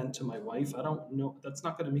want to vent to my wife. I don't know. That's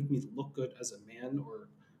not going to make me look good as a man or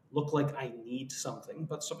look like I need something.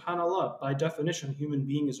 But subhanAllah, by definition, human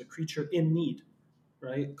being is a creature in need,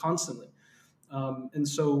 right? Constantly. And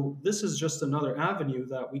so this is just another avenue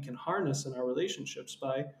that we can harness in our relationships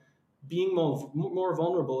by being more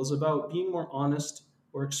vulnerable, is about being more honest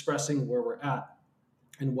or expressing where we're at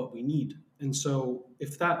and what we need. And so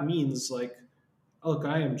if that means like, look,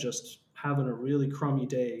 I am just having a really crummy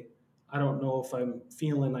day. I don't know if I'm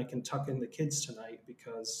feeling I can tuck in the kids tonight,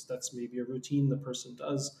 because that's maybe a routine the person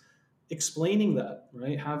does. Explaining that,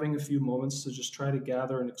 right? Having a few moments to just try to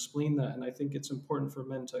gather and explain that. And I think it's important for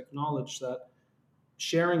men to acknowledge that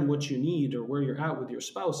sharing what you need or where you're at with your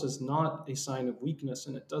spouse is not a sign of weakness,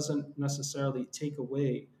 and it doesn't necessarily take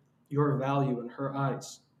away your value in her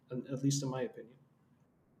eyes, at least in my opinion.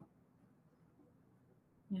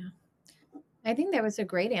 Yeah. I think that was a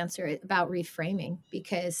great answer about reframing,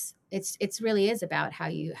 because it's really is about how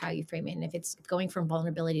you frame it, and if it's going from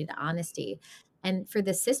vulnerability to honesty. And for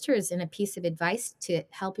the sisters, in a piece of advice to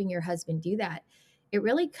helping your husband do that, it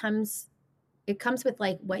really comes with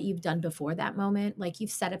like what you've done before that moment. Like,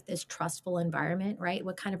 you've set up this trustful environment, right?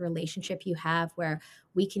 What kind of relationship you have where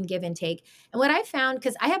we can give and take. And what I found,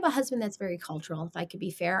 because I have a husband that's very cultural, if I could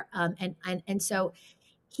be fair, and so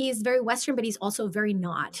he's very Western, but he's also very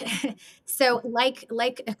not. So, like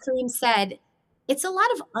Kareem said, it's a lot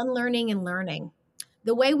of unlearning and learning.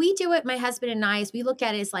 The way we do it, my husband and I, is we look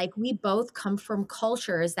at it as like we both come from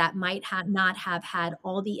cultures that might have not have had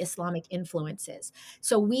all the Islamic influences.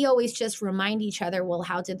 So we always just remind each other, well,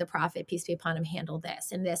 how did the Prophet, peace be upon him, handle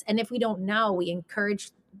this and this? And if we don't know, we encourage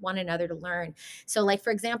one another to learn. So, like, for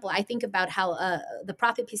example, I think about how the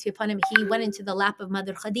Prophet, peace be upon him, he went into the lap of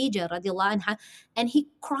Mother Khadija radiallahu anha, and he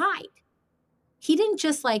cried. He didn't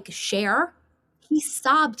just like share, he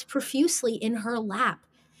sobbed profusely in her lap.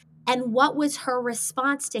 And what was her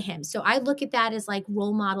response to him? So I look at that as like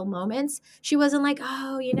role model moments. She wasn't like,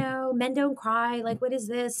 oh, men don't cry. Like, what is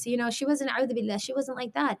this? She wasn't, "A'udhu billah," she wasn't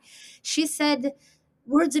like that. She said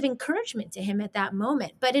words of encouragement to him at that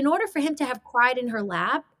moment. But in order for him to have cried in her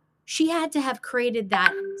lap, she had to have created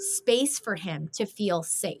that space for him to feel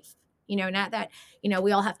safe. not that,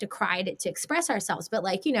 we all have to cry to express ourselves, but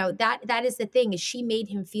like, that is the thing, is she made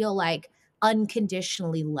him feel like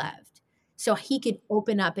unconditionally loved. So he could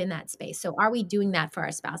open up in that space. So are we doing that for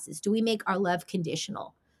our spouses? Do we make our love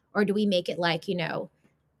conditional? Or do we make it like,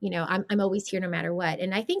 I'm always here no matter what?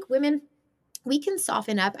 And I think women, we can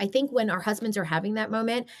soften up. I think when our husbands are having that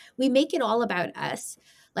moment, we make it all about us,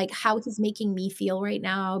 like how he's making me feel right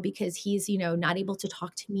now because he's, not able to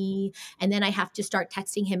talk to me. And then I have to start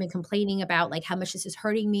texting him and complaining about like how much this is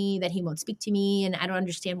hurting me, that he won't speak to me. And I don't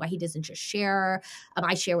understand why he doesn't just share.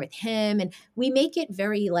 I share with him. And we make it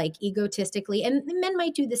very like egotistically. And men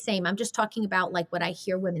might do the same. I'm just talking about like what I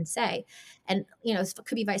hear women say. And, it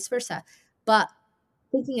could be vice versa. But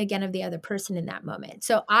thinking again of the other person in that moment.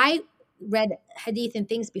 So I read hadith and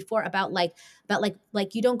things before about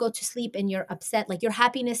you don't go to sleep and you're upset, like your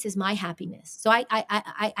happiness is my happiness. So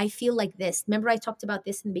I feel like this. Remember I talked about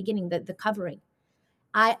this in the beginning, the covering.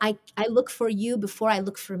 I look for you before I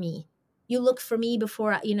look for me. You look for me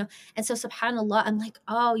before and so subhanallah, I'm like,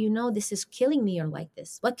 oh, this is killing me, or like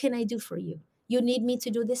this. What can I do for you? You need me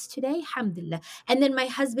to do this today? Alhamdulillah. And then my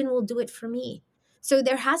husband will do it for me. So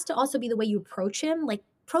there has to also be the way you approach him, like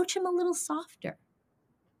approach him a little softer.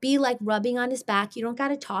 Be like rubbing on his back. You don't got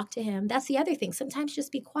to talk to him. That's the other thing. Sometimes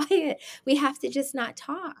just be quiet. We have to just not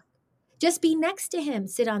talk. Just be next to him,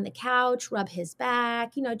 sit on the couch, rub his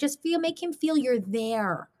back, just make him feel you're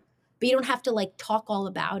there. But you don't have to like talk all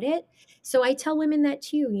about it. So I tell women that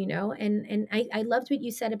too, and I loved what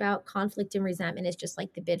you said about conflict and resentment is just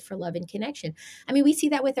like the bid for love and connection. I mean, we see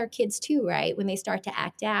that with our kids too, right? When they start to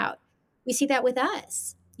act out, we see that with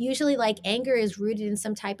us. Usually like anger is rooted in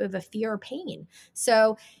some type of a fear or pain.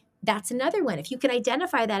 So that's another one. If you can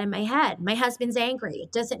identify that in my head, my husband's angry.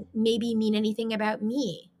 It doesn't maybe mean anything about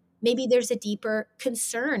me. Maybe there's a deeper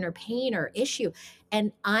concern or pain or issue.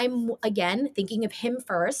 And I'm, again, thinking of him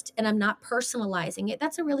first and I'm not personalizing it.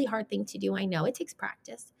 That's a really hard thing to do. I know it takes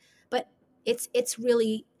practice, but it's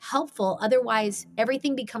really helpful. Otherwise,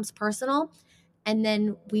 everything becomes personal and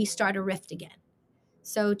then we start a rift again.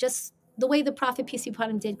 So just the way the Prophet, peace be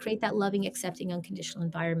upon him, did, create that loving, accepting, unconditional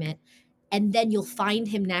environment. And then you'll find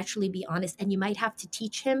him naturally be honest. And you might have to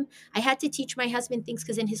teach him. I had to teach my husband things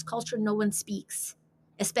because in his culture, no one speaks,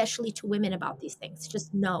 especially to women, about these things.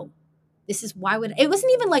 Just no. This is why would it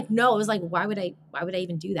wasn't even like no, it was like why would I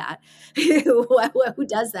even do that? Who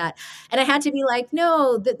does that? And I had to be like,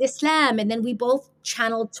 no, the Islam. And then we both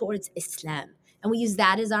channeled towards Islam. And we use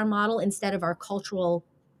that as our model instead of our cultural,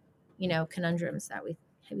 conundrums that we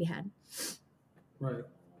had. Right.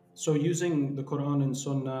 So using the Quran and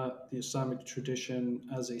Sunnah, the Islamic tradition,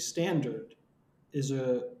 as a standard is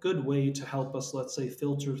a good way to help us, let's say,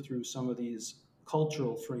 filter through some of these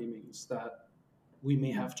cultural framings that we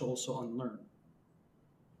may have to also unlearn.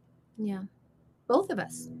 Yeah. Both of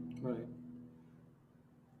us. Right.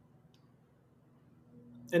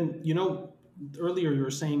 And earlier you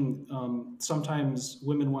were saying sometimes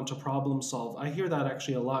women want to problem solve. I hear that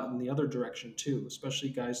actually a lot in the other direction too, especially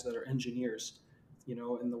guys that are engineers,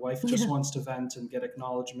 and the wife just wants to vent and get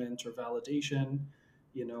acknowledgement or validation,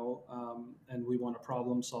 and we want to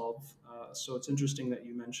problem solve. So it's interesting that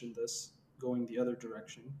you mentioned this going the other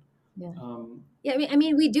direction. Yeah. Yeah. I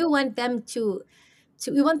mean, we do want them to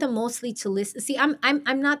we want them mostly to listen. See, I'm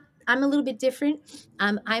not, I'm a little bit different.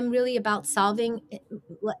 I'm really about solving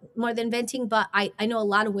more than venting, but I know a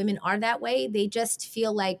lot of women are that way. They just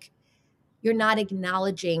feel like you're not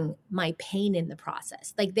acknowledging my pain in the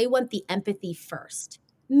process. Like they want the empathy first.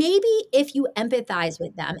 Maybe if you empathize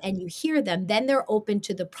with them and you hear them, then they're open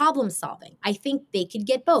to the problem solving. I think they could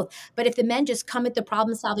get both. But if the men just come at the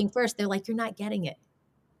problem solving first, they're like, you're not getting it.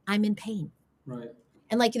 I'm in pain. Right.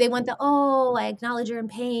 And like they want I acknowledge you're in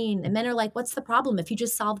pain. And men are like, what's the problem? If you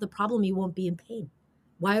just solve the problem, you won't be in pain.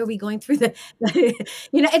 Why are we going through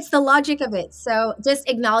it's the logic of it. So just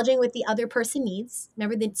acknowledging what the other person needs.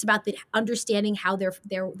 Remember that it's about the understanding how they're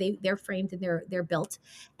framed and they're built.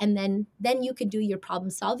 And then you could do your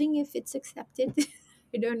problem solving if it's accepted.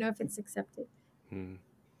 I don't know if it's accepted.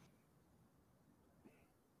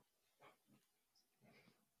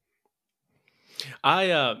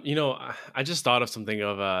 I just thought of something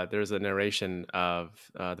of there's a narration of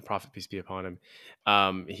the Prophet, peace be upon him.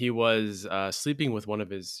 He was sleeping with one of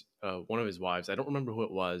his wives. I don't remember who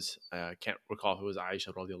it was. I can't recall if it was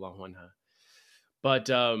Aisha radiallahu anha. But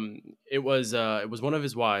it was one of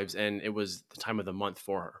his wives, and it was the time of the month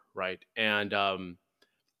for her, right? And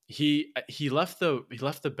he left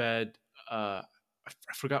the bed.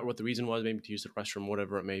 I forgot what the reason was, maybe to use the restroom,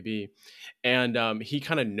 whatever it may be. And he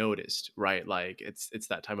kind of noticed, right? Like it's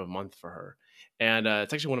that time of month for her. And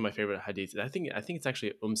it's actually one of my favorite hadiths. I think it's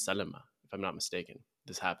actually Salama, if I'm not mistaken.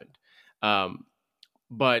 This happened. Um,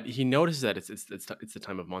 but he notices that it's the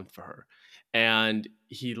time of month for her, and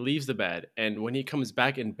he leaves the bed. And when he comes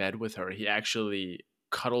back in bed with her, he actually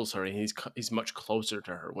cuddles her, and he's much closer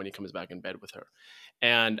to her when he comes back in bed with her.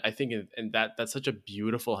 And I think and that's such a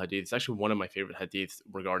beautiful hadith. It's actually one of my favorite hadiths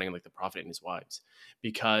regarding like the prophet and his wives,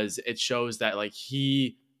 because it shows that like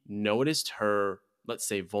he noticed her, let's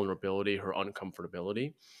say, vulnerability, her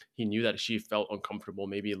uncomfortability. He knew that she felt uncomfortable,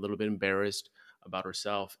 maybe a little bit embarrassed about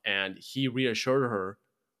herself, and he reassured her,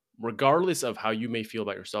 regardless of how you may feel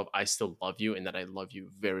about yourself, I still love you, and that I love you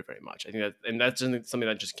very, very much. I think that, and that's something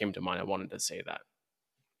that just came to mind. I wanted to say that.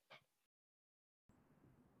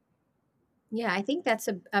 Yeah, I think that's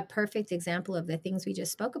a perfect example of the things we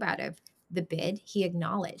just spoke about of the bid. He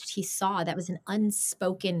acknowledged, he saw that was an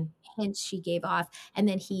unspoken hint she gave off. And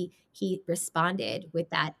then he responded with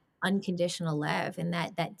that unconditional love and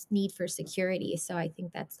that need for security. So I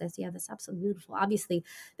think that's yeah, that's absolutely beautiful. Obviously,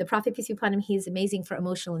 the Prophet peace be upon him, he's amazing for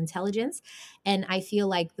emotional intelligence. And I feel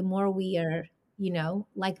like the more we are,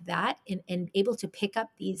 like that and able to pick up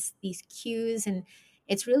these cues, and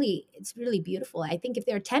it's really beautiful. I think if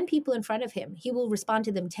there are 10 people in front of him, he will respond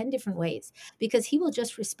to them 10 different ways because he will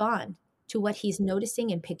just respond to what he's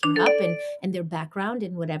noticing and picking up and their background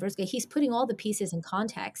and whatever. He's putting all the pieces in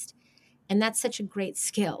context. And that's such a great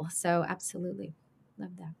skill. So absolutely.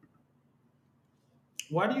 Love that.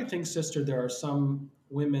 Why do you think, sister, there are some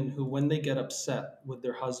women who, when they get upset with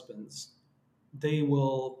their husbands, they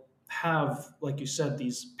will have, like you said,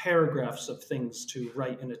 these paragraphs of things to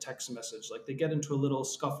write in a text message? Like they get into a little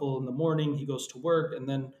scuffle in the morning, he goes to work, and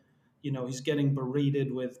then, he's getting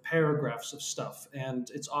berated with paragraphs of stuff. And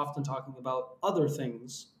it's often talking about other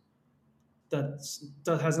things that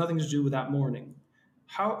has nothing to do with that morning.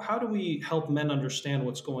 How do we help men understand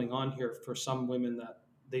what's going on here for some women that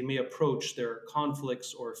they may approach their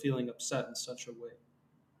conflicts or feeling upset in such a way?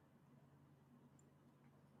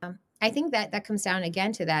 I think that comes down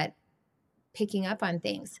again to that picking up on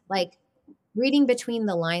things, like reading between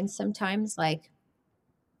the lines sometimes. Like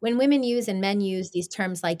when women use and men use these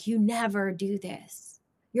terms like, you never do this,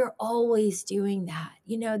 you're always doing that,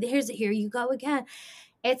 here you go again.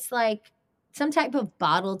 It's like some type of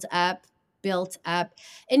bottled up, built up.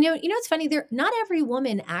 And it's funny, there not every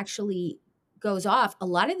woman actually goes off. A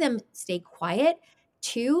lot of them stay quiet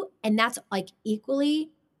too, and that's like equally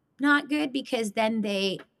not good because then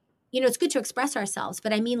it's good to express ourselves,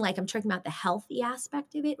 but I mean, like, I'm talking about the healthy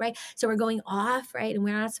aspect of it, right? So we're going off, right? And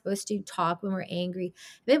we're not supposed to talk when we're angry,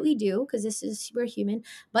 but we do because we're human.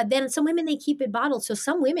 But then some women, they keep it bottled. So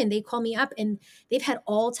some women, they call me up and they've had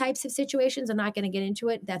all types of situations. I'm not going to get into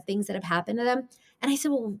it, that things that have happened to them. And I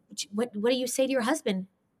said, well, what do you say to your husband?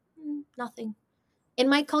 Nothing. In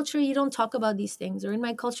my culture, you don't talk about these things. Or in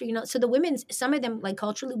my culture, so the women, some of them, like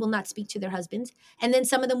culturally, will not speak to their husbands. And then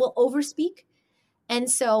some of them will overspeak. And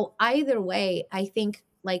so either way, I think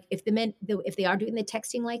like if the men, if they are doing the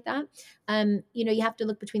texting like that, you have to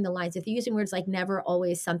look between the lines. If you're using words like never,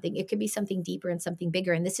 always, something, it could be something deeper and something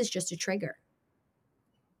bigger. And this is just a trigger.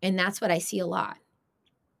 And that's what I see a lot.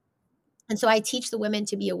 And so I teach the women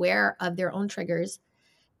to be aware of their own triggers.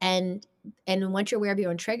 And once you're aware of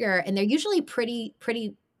your own trigger, and they're usually pretty,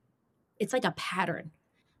 it's like a pattern.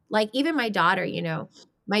 Like even my daughter,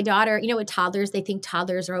 with toddlers, they think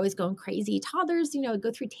toddlers are always going crazy. Toddlers,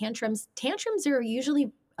 go through tantrums. Tantrums are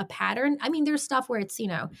usually a pattern. I mean, there's stuff where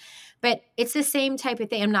but it's the same type of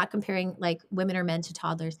thing. I'm not comparing like women or men to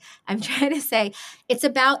toddlers. I'm trying to say it's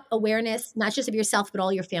about awareness, not just of yourself, but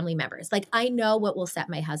all your family members. Like I know what will set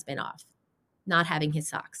my husband off, not having his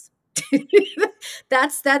socks.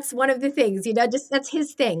 That's one of the things, just that's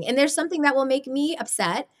his thing. And there's something that will make me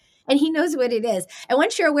upset and he knows what it is. And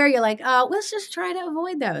once you're aware, you're like, oh, let's just try to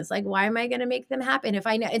avoid those. Like, why am I going to make them happen if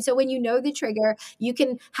I know? And so when you know the trigger, you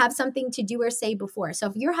can have something to do or say before. So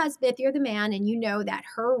if you're the man and you know that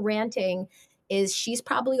her ranting she's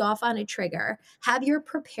probably off on a trigger, have your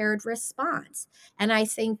prepared response. And I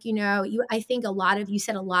think, I think you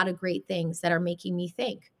said a lot of great things that are making me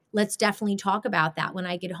think. Let's definitely talk about that when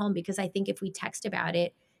I get home, because I think if we text about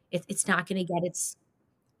it, it's not going to get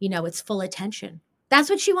its full attention. That's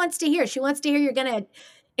what she wants to hear. She wants to hear you're going to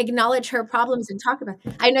acknowledge her problems and talk about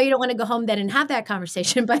it. I know you don't want to go home then and have that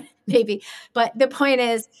conversation, but maybe. But the point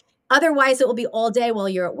is, otherwise it will be all day while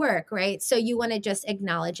you're at work, right? So you want to just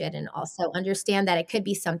acknowledge it and also understand that it could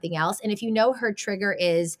be something else. And if you know her trigger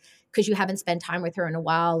is because you haven't spent time with her in a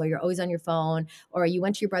while, or you're always on your phone, or you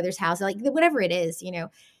went to your brother's house, like whatever it is,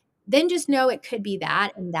 then just know it could be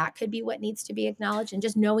that, and that could be what needs to be acknowledged, and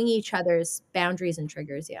just knowing each other's boundaries and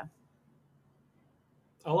triggers. Yeah.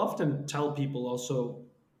 I'll often tell people also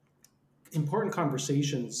important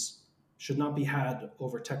conversations should not be had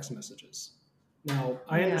over text messages. Now,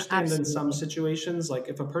 I Yeah, understand in some absolutely. situations, like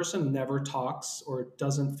if a person never talks or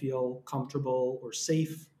doesn't feel comfortable or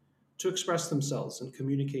safe to express themselves and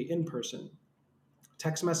communicate in person,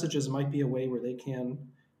 text messages might be a way where they can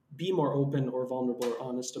be more open or vulnerable or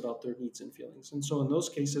honest about their needs and feelings. And so in those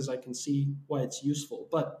cases, I can see why it's useful,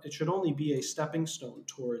 but it should only be a stepping stone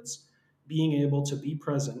towards being able to be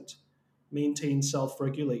present, maintain self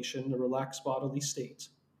regulation, a relaxed bodily state,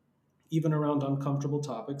 even around uncomfortable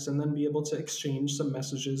topics, and then be able to exchange some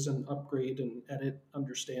messages and upgrade and edit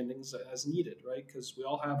understandings as needed, right? Because we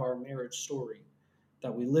all have our marriage story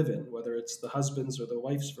that we live in, whether it's the husband's or the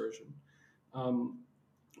wife's version. Um,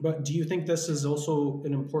 but do you think this is also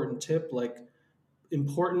an important tip? Like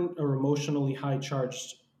important or emotionally high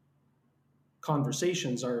charged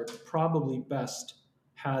conversations are probably best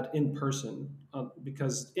had in person,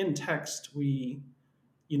 because in text we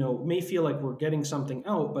may feel like we're getting something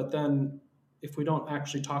out, but then if we don't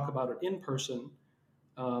actually talk about it in person,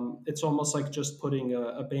 it's almost like just putting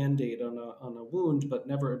a band-aid on a wound, but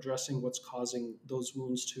never addressing what's causing those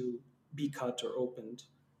wounds to be cut or opened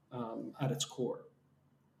at its core.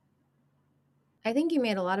 I think you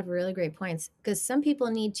made a lot of really great points because some people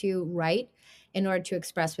need to write in order to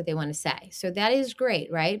express what they want to say. So that is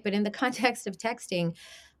great, right? But in the context of texting,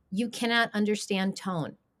 you cannot understand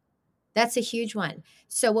tone. That's a huge one.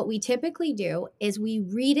 So what we typically do is we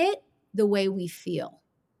read it the way we feel.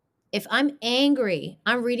 If I'm angry,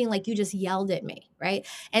 I'm reading like you just yelled at me, right?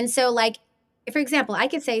 And so, like, for example, I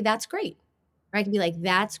could say, that's great. Or I could be like,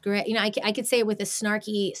 that's great. I could say it with a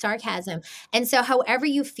snarky sarcasm. And so, however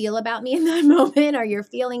you feel about me in that moment, or you're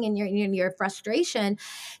feeling in your frustration.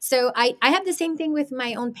 So, I have the same thing with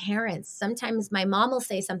my own parents. Sometimes my mom will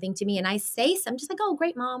say something to me, and I say something just like, oh,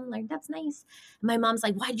 great, mom. Like, that's nice. And my mom's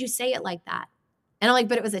like, why'd you say it like that? And I'm like,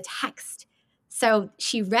 but it was a text. So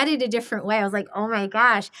she read it a different way. I was like, oh my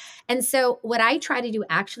gosh. And so what I try to do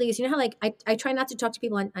actually is, how like I try not to talk to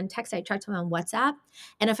people on text. I try to talk on WhatsApp.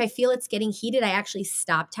 And if I feel it's getting heated, I actually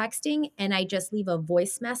stop texting and I just leave a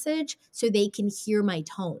voice message so they can hear my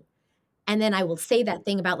tone. And then I will say that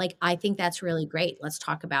thing about like, I think that's really great. Let's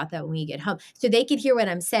talk about that when we get home. So they could hear what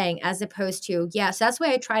I'm saying as opposed to, yeah. So that's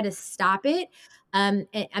why I try to stop it. I'm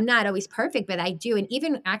not always perfect, but I do. And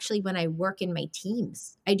even actually when I work in my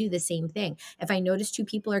teams, I do the same thing. If I notice two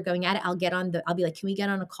people are going at it, I'll be like, can we get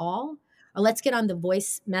on a call? Or let's get on the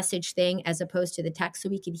voice message thing as opposed to the text so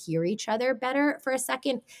we can hear each other better for a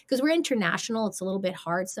second. Because we're international, it's a little bit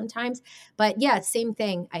hard sometimes. But yeah, same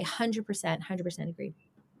thing. I 100% agree.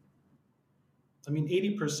 I mean,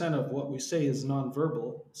 80% of what we say is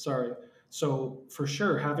nonverbal. Sorry. So, for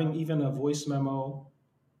sure, having even a voice memo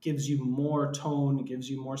gives you more tone, gives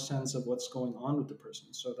you more sense of what's going on with the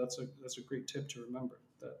person. So, that's a great tip to remember,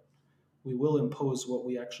 that we will impose what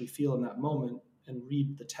we actually feel in that moment and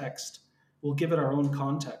read the text. We'll give it our own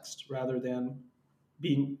context rather than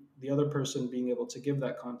being the other person being able to give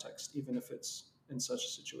that context, even if it's in such a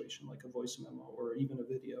situation like a voice memo or even a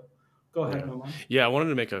video. Go ahead, Yeah. Noman. Yeah, I wanted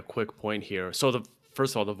to make a quick point here. So the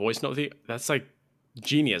first of all, the voice note thing, that's like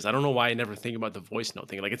genius. I don't know why I never think about the voice note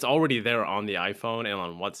thing. Like it's already there on the iPhone and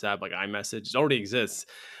on WhatsApp, like iMessage, it already exists.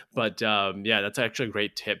 But yeah, that's actually a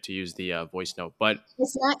great tip to use the voice note. But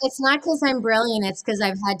It's not because I'm brilliant, it's because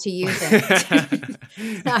I've had to use it.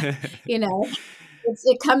 It's not, you know,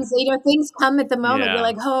 it comes, things come at the moment. You're yeah.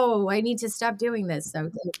 like, oh, I need to stop doing this. So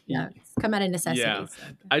yeah, Y- it's come out of Yeah. necessity. So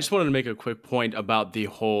I just wanted to make a quick point about the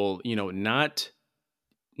whole, not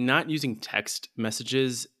using text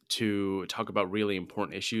messages to talk about really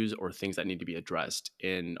important issues or things that need to be addressed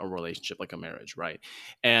in a relationship like a marriage, right?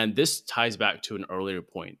 And this ties back to an earlier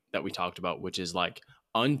point that we talked about, which is like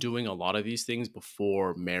undoing a lot of these things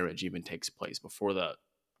before marriage even takes place, before the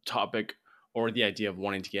topic or the idea of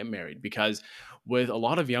wanting to get married. Because with a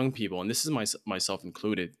lot of young people, and this is myself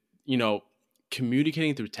included, you know,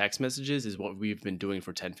 communicating through text messages is what we've been doing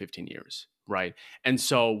for 10, 15 years, right? And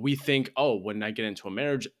so we think, oh, when I get into a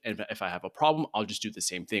marriage, if I have a problem, I'll just do the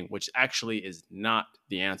same thing, which actually is not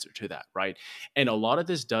the answer to that, right? And a lot of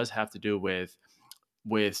this does have to do with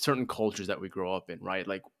certain cultures that we grow up in, right?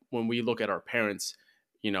 Like when we look at our parents,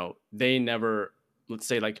 they never, let's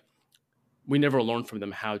say, like we never learned from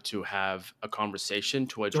them how to have a conversation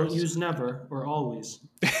to Don't address. use never or always.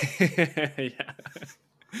 Yeah.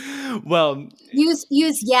 Well, use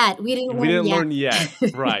yet. We didn't we learn didn't yet. learn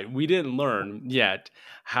yet, right? We didn't learn yet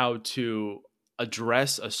how to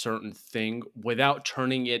address a certain thing without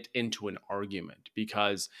turning it into an argument,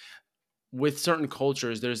 because with certain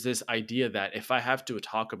cultures there's this idea that if I have to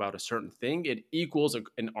talk about a certain thing, it equals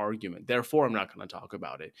an argument, therefore I'm not going to talk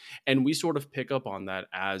about it. And we sort of pick up on that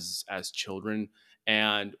as children,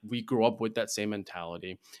 And we grow up with that same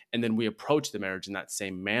mentality. And then we approach the marriage in that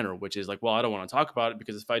same manner, which is like, well, I don't want to talk about it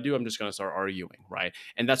because if I do, I'm just going to start arguing. Right.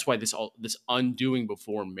 And that's why this undoing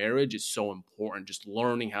before marriage is so important. Just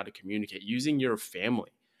learning how to communicate, using your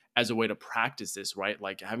family as a way to practice this, right?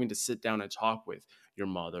 Like having to sit down and talk with your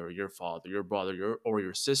mother, your father, your brother, or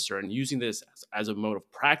your sister, and using this as a mode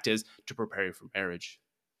of practice to prepare you for marriage.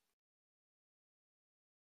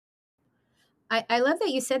 I love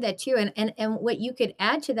that you said that too. And what you could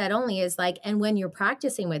add to that only is like, and when you're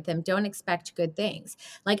practicing with them, don't expect good things.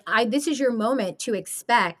 Like this is your moment to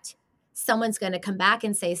expect someone's going to come back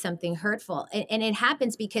and say something hurtful. And it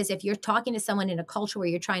happens because if you're talking to someone in a culture where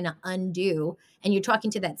you're trying to undo and you're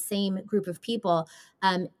talking to that same group of people,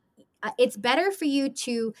 um, it's better for you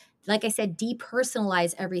to, like I said,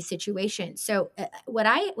 depersonalize every situation. So what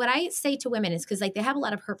I say to women is, because like they have a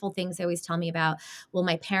lot of hurtful things they always tell me about, well,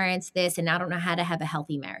 my parents this, and I don't know how to have a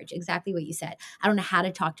healthy marriage. Exactly what you said. I don't know how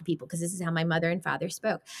to talk to people because this is how my mother and father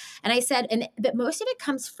spoke. And I said, and but most of it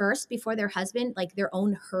comes first before their husband, like their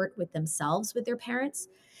own hurt with themselves with their parents.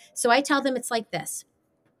 So I tell them it's like this.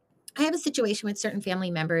 I have a situation with certain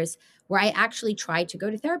family members where I actually tried to go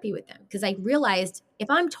to therapy with them because I realized if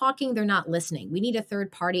I'm talking, they're not listening. We need a third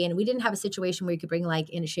party. And we didn't have a situation where you could bring like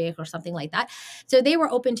in a sheikh or something like that. So they were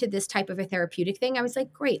open to this type of a therapeutic thing. I was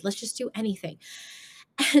like, great, let's just do anything.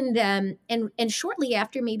 And shortly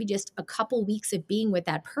after, maybe just a couple weeks of being with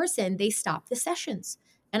that person, they stopped the sessions.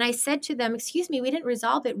 And I said to them, excuse me, we didn't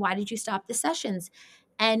resolve it. Why did you stop the sessions?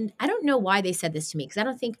 And I don't know why they said this to me, because I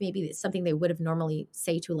don't think maybe it's something they would have normally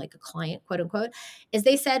say to like a client, quote unquote, is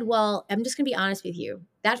they said, well, I'm just gonna be honest with you.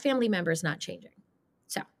 That family member is not changing.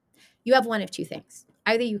 So you have one of two things.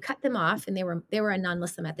 Either you cut them off, and they were a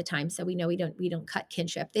non-Muslim at the time, so we know we don't cut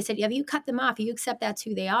kinship. They said, yeah, you cut them off, you accept that's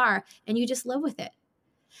who they are, and you just live with it.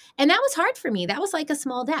 And that was hard for me. That was like a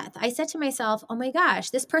small death. I said to myself, oh my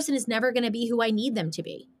gosh, this person is never going to be who I need them to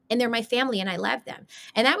be. And they're my family and I love them.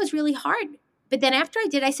 And that was really hard. But then after I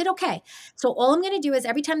did, I said, okay, so all I'm going to do is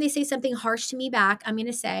every time they say something harsh to me back, I'm going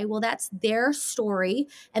to say, well, that's their story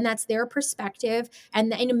and that's their perspective.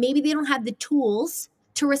 And maybe they don't have the tools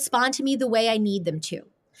to respond to me the way I need them to.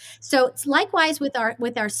 So it's likewise with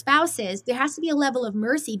our spouses, there has to be a level of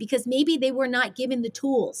mercy because maybe they were not given the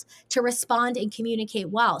tools to respond and communicate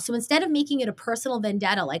well. So instead of making it a personal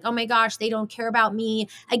vendetta, like, oh my gosh, they don't care about me,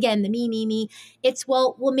 again, the me, it's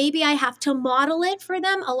well, maybe I have to model it for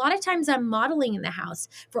them. A lot of times I'm modeling in the house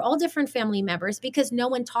for all different family members because no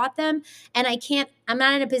one taught them. And I'm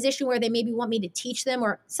not in a position where they maybe want me to teach them,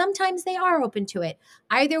 or sometimes they are open to it.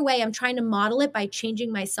 Either way, I'm trying to model it by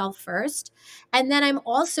changing myself first. And then I'm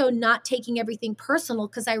also not taking everything personal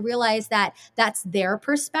because I realize that that's their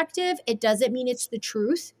perspective. It doesn't mean it's the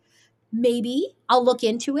truth. Maybe I'll look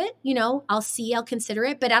into it, I'll see, I'll consider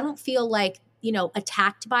it, but I don't feel like,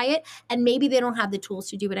 attacked by it. And maybe they don't have the tools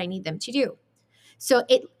to do what I need them to do. So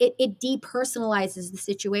it depersonalizes the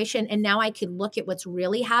situation. And now I can look at what's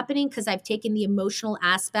really happening because I've taken the emotional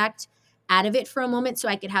aspect out of it for a moment so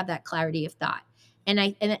I could have that clarity of thought.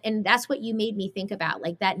 And that's what you made me think about,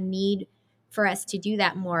 like that need for us to do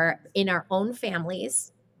that more in our own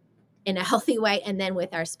families in a healthy way and then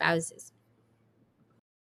with our spouses.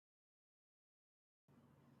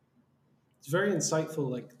 It's very insightful,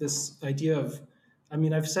 like this idea of, I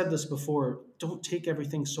mean, I've said this before, don't take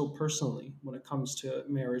everything so personally when it comes to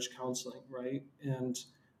marriage counseling, right? And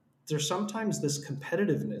there's sometimes this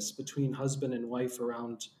competitiveness between husband and wife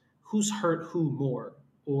around who's hurt who more.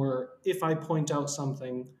 Or if I point out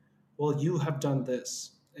something, well, you have done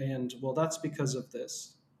this, and well, that's because of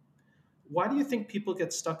this. Why do you think people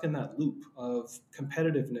get stuck in that loop of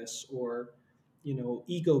competitiveness or,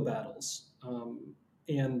 ego battles?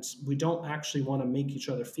 And we don't actually want to make each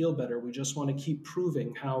other feel better. We just want to keep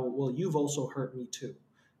proving how, well, you've also hurt me too.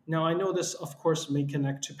 Now, I know this, of course, may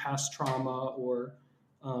connect to past trauma or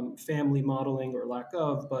family modeling or lack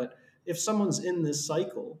of, but if someone's in this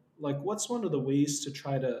cycle, like what's one of the ways to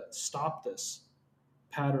try to stop this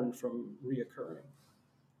pattern from reoccurring?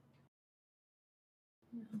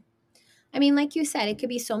 I mean, like you said, it could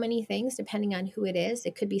be so many things depending on who it is.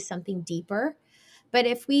 It could be something deeper. But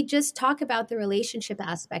if we just talk about the relationship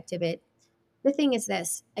aspect of it, the thing is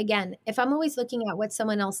this again, if I'm always looking at what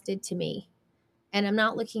someone else did to me and I'm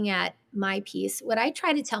not looking at my piece, what I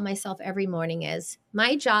try to tell myself every morning is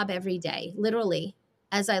my job every day, literally,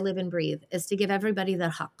 as I live and breathe, is to give everybody their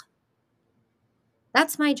haqq.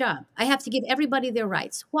 That's my job. I have to give everybody their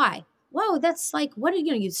rights. Why? Whoa, that's like, what are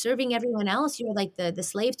you serving everyone else? You're like the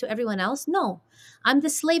slave to everyone else? No, I'm the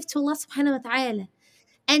slave to Allah subhanahu wa ta'ala.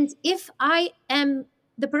 And if I am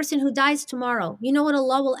the person who dies tomorrow, you know what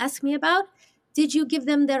Allah will ask me about? Did you give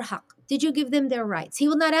them their haqq? Did you give them their rights? He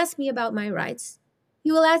will not ask me about my rights.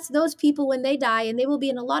 He will ask those people when they die, and they will be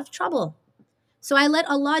in a lot of trouble. So I let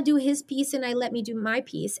Allah do his piece and I let me do my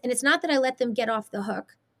piece. And it's not that I let them get off the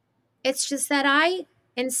hook. It's just that I,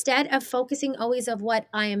 instead of focusing always of what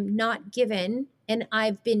I am not given and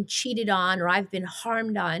I've been cheated on or I've been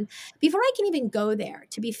harmed on, before I can even go there,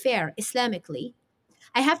 to be fair, Islamically,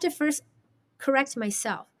 I have to first correct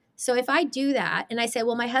myself. So if I do that and I say,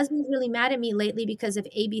 well, my husband's really mad at me lately because of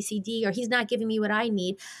A, B, C, D, or he's not giving me what I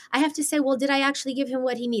need, I have to say, well, did I actually give him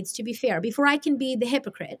what he needs, to be fair? Before I can be the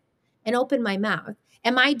hypocrite and open my mouth,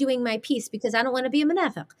 am I doing my piece? Because I don't want to be a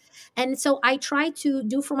munafiq. And so I try to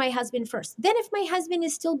do for my husband first. Then if my husband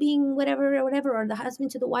is still being whatever or whatever, or the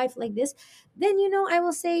husband to the wife like this, then, I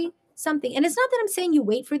will say something. And it's not that I'm saying you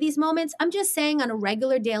wait for these moments. I'm just saying on a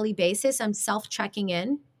regular daily basis, I'm self-checking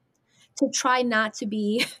in to try not to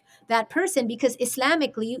be that person, because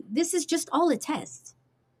Islamically, this is just all a test.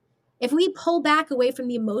 If we pull back away from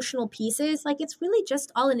the emotional pieces, like it's really just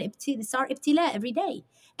all it's our ibtila every day,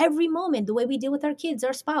 every moment, the way we deal with our kids,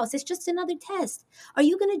 our spouse, it's just another test. Are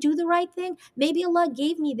you going to do the right thing? Maybe Allah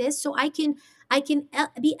gave me this so I can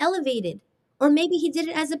be elevated, or maybe he did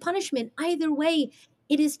it as a punishment. Either way,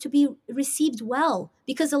 it is to be received well,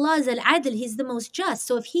 because Allah is al-adl, he's the most just.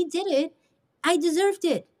 So if he did it, I deserved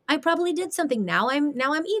it. I probably did something. Now I'm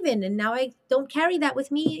even, and now I don't carry that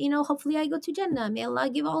with me. Hopefully I go to Jannah. May Allah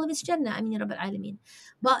give all of us Jannah. I mean, Rabbil Alameen.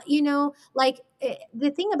 But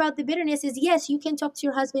the thing about the bitterness is, yes, you can talk to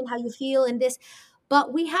your husband how you feel and this,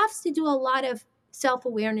 but we have to do a lot of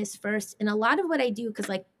self-awareness first. And a lot of what I do, because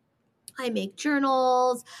I make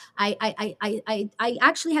journals. I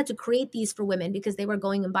actually had to create these for women because they were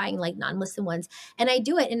going and buying like non-Muslim ones, and I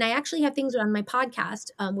do it. And I actually have things on my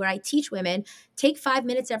podcast where I teach women take 5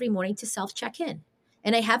 minutes every morning to self-check in.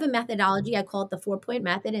 And I have a methodology. I call it the 4-point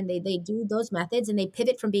method, and they do those methods and they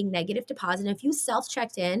pivot from being negative to positive. If you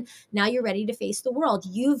self-checked in, now you're ready to face the world.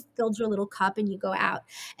 You've filled your little cup and you go out.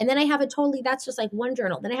 And then I have that's just like one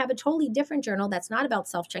journal. Then I have a totally different journal that's not about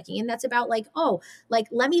self-checking in. That's about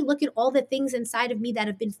let me look at all the things inside of me that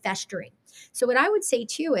have been festering. So what I would say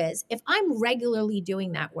too is, if I'm regularly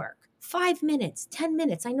doing that work, 5 minutes, 10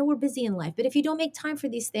 minutes, I know we're busy in life, but if you don't make time for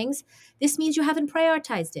these things, this means you haven't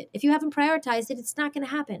prioritized it. If you haven't prioritized it, it's not going to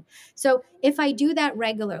happen. So if I do that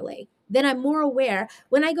regularly, then I'm more aware.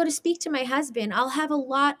 When I go to speak to my husband, I'll have a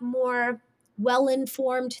lot more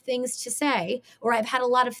well-informed things to say, or I've had a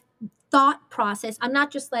lot of thought process. I'm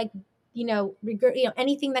not just like,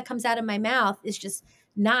 anything that comes out of my mouth is just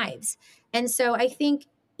knives. And so I think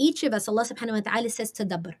each of us, Allah subhanahu wa ta'ala says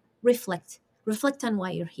tadabbur, reflect on why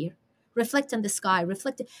you're here. Reflect on the sky,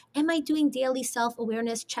 reflect. Am I doing daily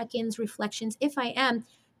self-awareness, check-ins, reflections? If I am,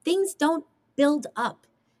 things don't build up.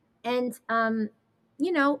 And,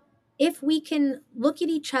 if we can look at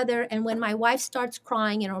each other, and when my wife starts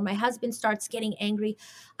crying or my husband starts getting angry,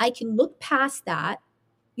 I can look past that.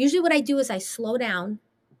 Usually what I do is I slow down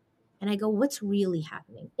and I go, what's really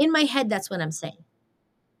happening? In my head, that's what I'm saying.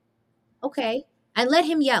 Okay. And let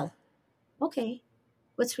him yell. Okay.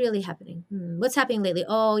 What's really happening? What's happening lately?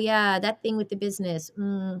 Oh, yeah, that thing with the business.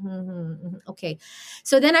 Okay.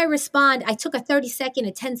 So then I respond. I took a 30-second,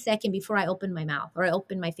 a 10-second before I opened my mouth or I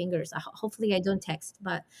opened my fingers. Hopefully I don't text.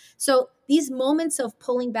 But so these moments of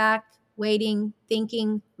pulling back, waiting,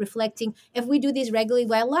 thinking, reflecting, if we do these regularly,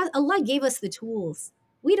 well, Allah gave us the tools.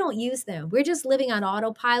 We don't use them. We're just living on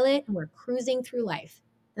autopilot and we're cruising through life.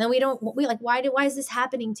 And then why is this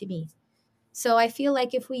happening to me? So I feel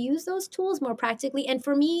like if we use those tools more practically, and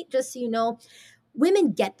for me, just so you know,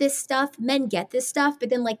 women get this stuff, men get this stuff, but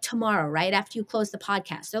then like tomorrow, right after you close the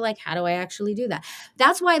podcast, they're like, how do I actually do that?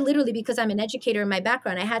 That's why literally, because I'm an educator in my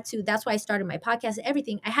background, that's why I started my podcast and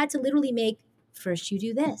everything. I had to literally make, first you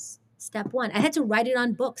do this. Step one, I had to write it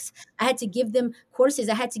on books. I had to give them courses.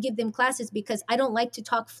 I had to give them classes because I don't like to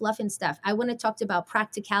talk fluff and stuff. I want to talk about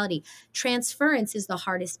practicality. Transference is the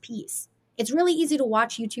hardest piece. It's really easy to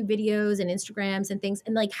watch YouTube videos and Instagrams and things.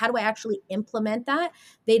 And like, how do I actually implement that?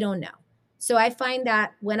 They don't know. So I find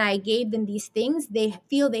that when I gave them these things, they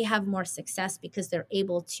feel they have more success because they're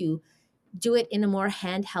able to do it in a more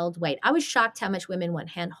handheld way. I was shocked how much women want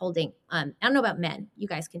hand holding. I don't know about men. You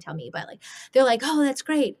guys can tell me, but they're like, oh, that's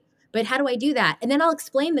great. But how do I do that? And then I'll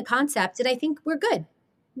explain the concept and I think we're good.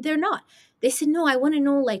 They're not. They said, no, I want to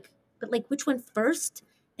know but which one first?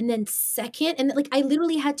 And then second, and I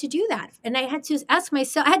literally had to do that. And I had to ask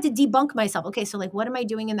myself, I had to debunk myself. Okay, so what am I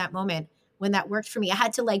doing in that moment when that worked for me? I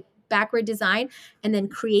had to backward design and then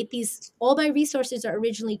create these. All my resources are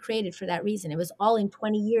originally created for that reason. It was all in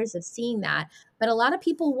 20 years of seeing that. But a lot of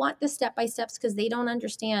people want the step-by-steps because they don't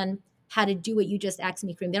understand how to do what you just asked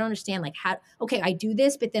me, Kareem. They don't understand like how, okay, I do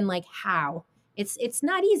this, but then like how? It's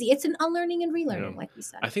not easy. It's an unlearning and Yeah. relearning, like we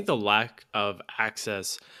said. I think the lack of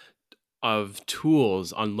access of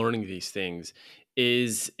tools on learning these things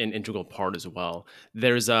is an integral part as well.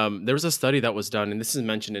 There was a study that was done, and this is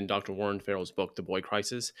mentioned in Dr. Warren Farrell's book, The Boy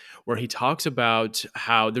Crisis, where he talks about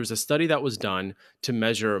how there's a study that was done to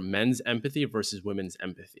measure men's empathy versus women's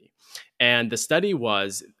empathy. And the study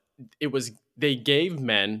was it was they gave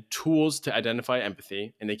men tools to identify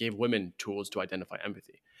empathy and they gave women tools to identify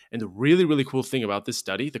empathy. And the really, really cool thing about this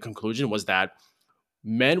study, the conclusion was that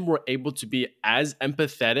men were able to be as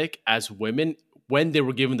empathetic as women when they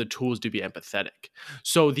were given the tools to be empathetic.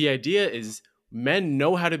 So the idea is men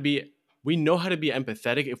know how to be we know how to be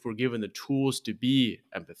empathetic if we're given the tools to be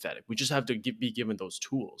empathetic. We just have to be given those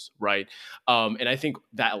tools, right? And I think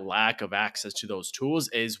that lack of access to those tools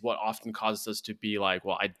is what often causes us to be like,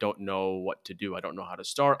 well, I don't know what to do. I don't know how to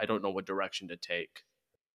start. I don't know what direction to take.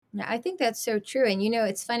 Yeah, I think that's so true. And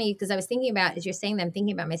it's funny because I was thinking about, as you're saying that, I'm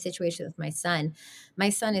thinking about my situation with my son. My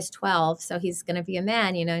son is 12, so he's going to be a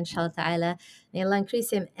man, inshallah ta'ala. May Allah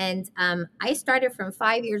increase him. And I started from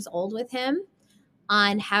 5 years old with him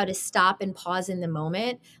on how to stop and pause in the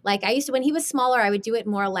moment. Like I used to, when he was smaller, I would do it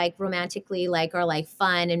more like romantically, like, or like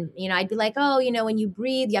fun. And, I'd be like, oh, when you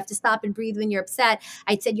breathe, you have to stop and breathe when you're upset.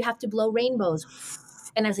 I'd said, you have to blow rainbows.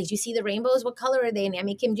 And I was like, do you see the rainbows? What color are they? And I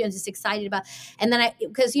make him just excited about, and then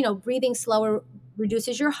because, breathing slower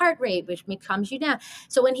reduces your heart rate, which calms you down.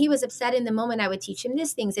 So when he was upset in the moment, I would teach him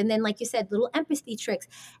these things. And then, like you said, little empathy tricks.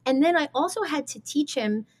 And then I also had to teach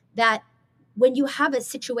him that when you have a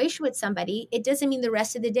situation with somebody, it doesn't mean the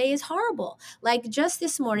rest of the day is horrible. Like just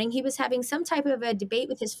this morning, he was having some type of a debate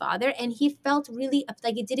with his father, and he felt really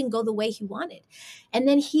like it didn't go the way he wanted. And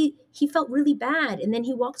then he felt really bad. And then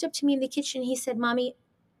he walked up to me in the kitchen. He said, Mommy,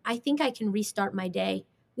 I think I can restart my day.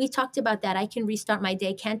 We talked about that. I can restart my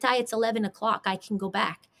day. Can't I? It's 11 o'clock. I can go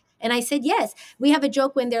back. And I said, yes. We have a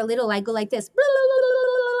joke when they're little. I go like this,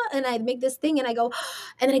 and I make this thing and I go,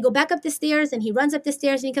 and then I go back up the stairs and he runs up the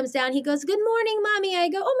stairs and he comes down. He goes, good morning, Mommy. I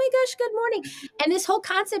go, oh my gosh, good morning. And this whole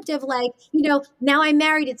concept of like, now I'm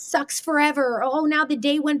married, it sucks forever. Oh, now the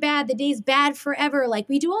day went bad. The day's bad forever. Like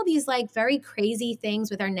we do all these like very crazy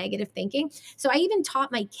things with our negative thinking. So I even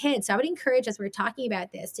taught my kids. So I would encourage, as we're talking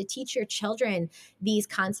about this, to teach your children these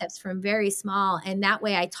concepts from very small. And that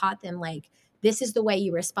way I taught them like, this is the way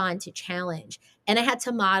you respond to challenge. And I had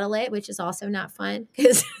to model it, which is also not fun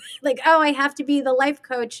because like, oh, I have to be the life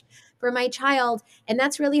coach for my child. And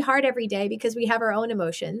that's really hard every day because we have our own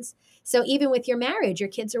emotions. So even with your marriage, your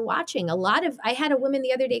kids are watching. I had a woman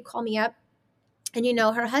the other day call me up. And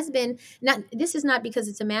her husband, this is not because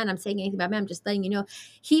it's a man, I'm saying anything about men, I'm just letting you know,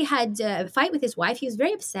 he had a fight with his wife. He was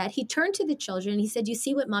very upset. He turned to the children. He said, you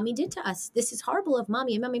see what mommy did to us? This is horrible of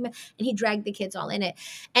mommy and mommy. And he dragged the kids all in it.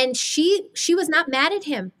 And she was not mad at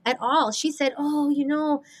him at all. She said,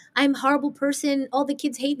 oh, I'm a horrible person. All the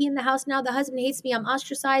kids hate me in the house now. The husband hates me. I'm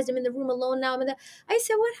ostracized. I'm in the room alone now. I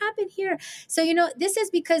said, what happened here? So, this is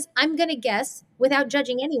because I'm going to guess, without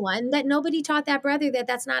judging anyone, that nobody taught that brother that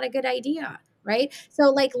that's not a good idea. Right.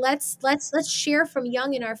 So like, let's share from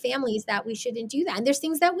young in our families that we shouldn't do that. And there's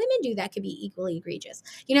things that women do that could be equally egregious,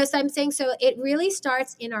 so I'm saying, so it really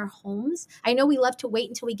starts in our homes. I know we love to wait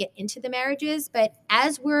until we get into the marriages, but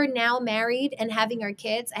as we're now married and having our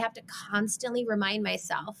kids, I have to constantly remind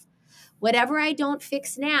myself, whatever I don't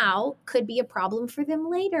fix now could be a problem for them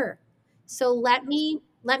later. So let me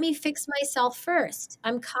fix myself first.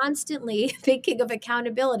 I'm constantly thinking of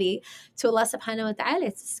accountability to Allah subhanahu wa ta'ala.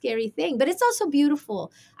 It's a scary thing, but it's also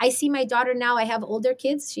beautiful. I see my daughter now. I have older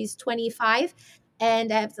kids. She's 25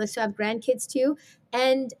 and I also have grandkids too.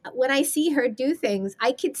 And when I see her do things,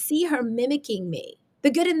 I could see her mimicking me,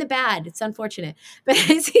 the good and the bad. It's unfortunate, but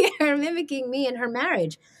I see her mimicking me in her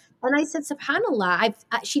marriage. And I said, SubhanAllah,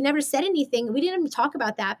 she never said anything. We didn't even talk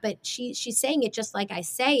about that, but she's saying it just like I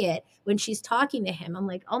say it when she's talking to him. I'm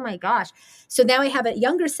like, oh my gosh. So now I have a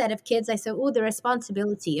younger set of kids. I said, oh, the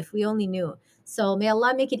responsibility, if we only knew. So may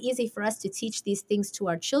Allah make it easy for us to teach these things to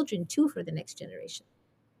our children too for the next generation.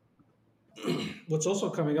 What's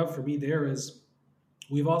also coming up for me there is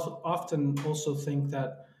we've also often also think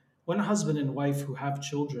that when a husband and wife who have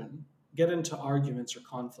children get into arguments or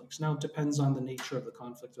conflicts, now it depends on the nature of the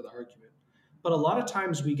conflict or the argument, but a lot of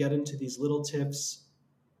times we get into these little tips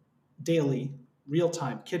daily, real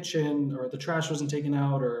time, kitchen, or the trash wasn't taken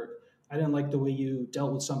out, or I didn't like the way you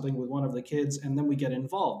dealt with something with one of the kids, and then we get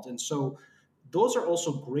involved. And so those are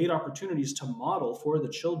also great opportunities to model for the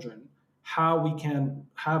children how we can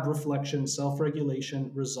have reflection, self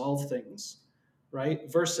regulation, resolve things, right?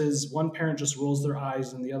 Versus one parent just rolls their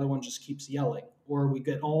eyes and the other one just keeps yelling. or we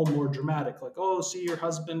get all more dramatic, like, oh, see, your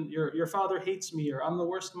husband, your father hates me, or I'm the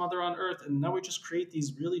worst mother on earth. And now we just create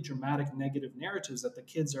these really dramatic negative narratives that the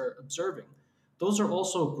kids are observing. Those are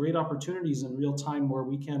also great opportunities in real time where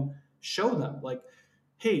we can show them, like,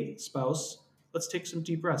 hey, spouse, let's take some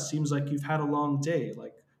deep breaths. Seems like you've had a long day.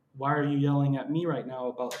 Like, why are you yelling at me right now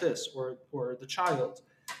about this, or the child?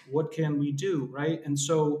 What can we do, right? And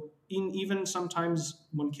so even sometimes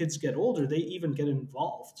when kids get older, they even get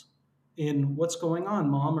involved in what's going on,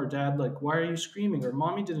 mom or dad, like, why are you screaming, or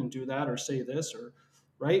mommy didn't do that, or say this, or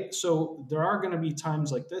right. So there are going to be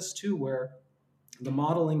times like this too where the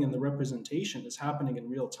modeling and the representation is happening in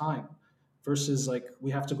real time, versus like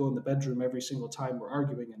we have to go in the bedroom every single time we're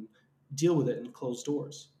arguing and deal with it in closed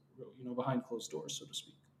doors, behind closed doors, so to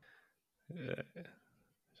speak.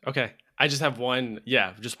 Okay. I just have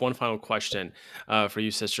just one final question for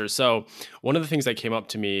you, sister. So one of the things that came up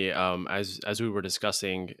to me as we were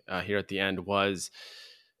discussing here at the end was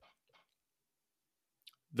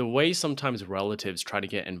the way sometimes relatives try to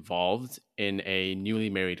get involved in a newly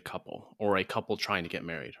married couple or a couple trying to get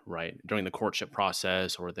married, right? During the courtship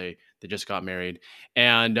process, or they just got married.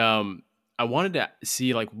 And I wanted to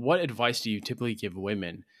see, like, what advice do you typically give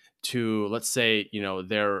women to, let's say,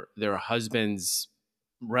 their husband's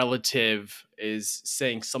relative is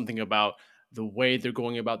saying something about the way they're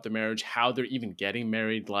going about the marriage, how they're even getting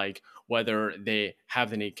married, like whether they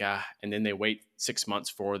have the nikah and then they wait 6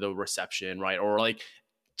 months for the reception, right? Or like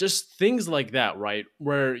just things like that, right?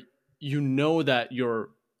 Where that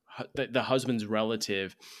the husband's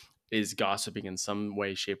relative is gossiping in some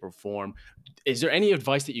way, shape, or form. Is there any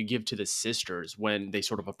advice that you give to the sisters when they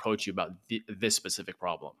sort of approach you about this specific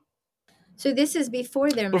problem? So this is before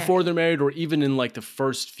they're Before married. they're married, or even in like the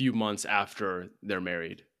first few months after they're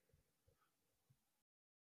married?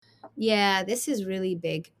 Yeah, this is really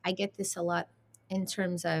big. I get this a lot in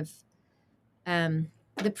terms of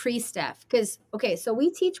the pre-stuff. Because okay, so we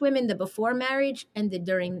teach women the before marriage and the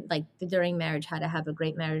during marriage, how to have a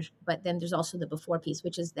great marriage. But then there's also the before piece,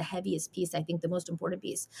 which is the heaviest piece. I think the most important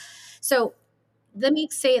piece. So let me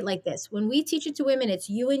say it like this: when we teach it to women, it's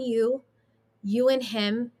you and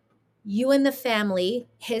him, you and the family,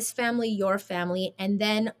 his family, your family, and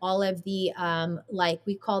then all of the like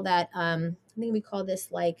we call that I think we call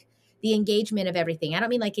this like the engagement of everything. I don't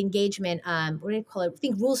mean like engagement, what do you call it? I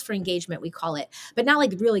think rules for engagement we call it, but not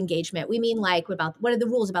like real engagement. We mean like what are the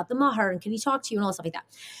rules about the mahar and can he talk to you and all that stuff like that.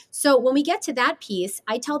 So when we get to that piece,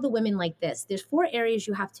 I tell the women like this: there's 4 areas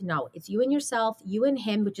you have to know. It's you and yourself, you and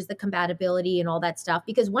him, which is the compatibility and all that stuff.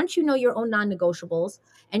 Because once you know your own non-negotiables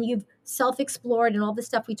and you've self-explored and all the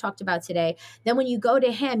stuff we talked about today, then when you go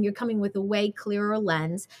to him, you're coming with a way clearer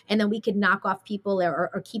lens, and then we could knock off people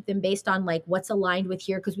or keep them based on like what's aligned with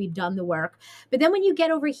here because we've done the work. But then when you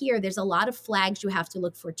get over here, there's a lot of flags you have to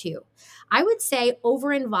look for too. I would say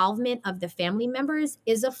over involvement of the family members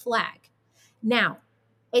is a flag. Now,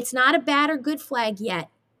 it's not a bad or good flag yet.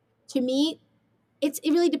 To me, it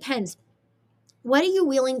really depends. What are you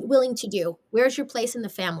willing to do? Where's your place in the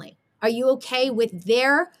family? Are you okay with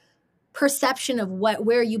their perception of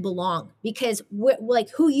where you belong? Because like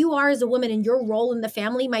who you are as a woman and your role in the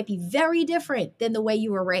family might be very different than the way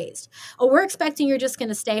you were raised. Or we're expecting you're just going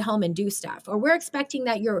to stay home and do stuff. Or we're expecting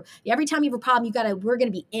that you're every time you have a problem we're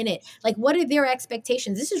going to be in it. Like, what are their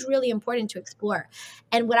expectations? This is really important to explore.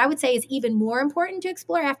 And what I would say is even more important to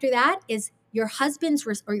explore after that is your husband's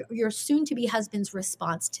or your soon to be husband's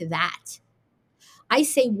response to that. I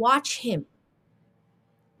say watch him.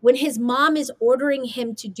 When his mom is ordering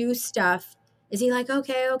him to do stuff, is he like,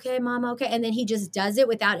 okay, mom, okay? And then he just does it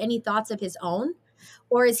without any thoughts of his own?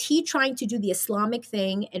 Or is he trying to do the Islamic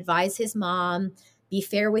thing, advise his mom, be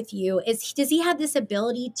fair with you? Does he have this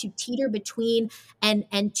ability to teeter between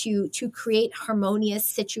and to create harmonious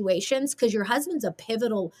situations? Because your husband's a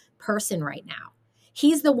pivotal person right now.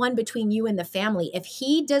 He's the one between you and the family. If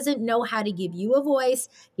he doesn't know how to give you a voice,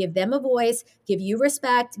 give them a voice, give you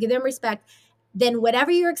respect, give them respect, then whatever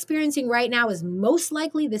you're experiencing right now is most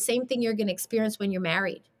likely the same thing you're going to experience when you're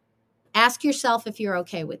married. Ask yourself if you're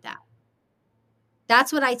okay with that.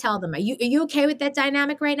 That's what I tell them. Are you okay with that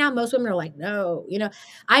dynamic right now? Most women are like, no,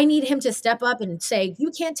 I need him to step up and say, you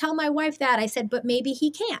can't tell my wife that. I said, but maybe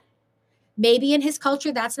he can't. Maybe in his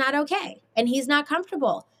culture, that's not okay. And he's not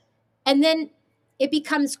comfortable. And then it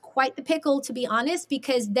becomes quite the pickle, to be honest,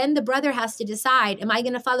 because then the brother has to decide, am I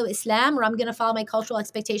going to follow Islam or I'm going to follow my cultural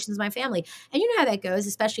expectations of my family? And you know how that goes,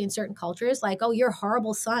 especially in certain cultures, like, oh, you're a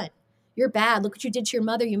horrible son. You're bad. Look what you did to your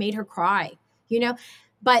mother. You made her cry,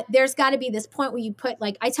 But there's got to be this point where you put,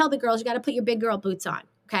 like, I tell the girls, you got to put your big girl boots on.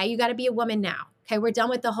 Okay. You got to be a woman now. Okay, we're done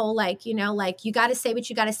with the whole like, you got to say what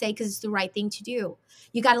you got to say because it's the right thing to do.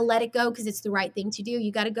 You got to let it go because it's the right thing to do.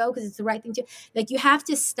 You got to go because it's the right thing to. Like, you have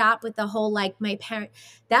to stop with the whole like my parent.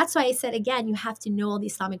 That's why I said again, you have to know all the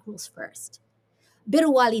Islamic rules first.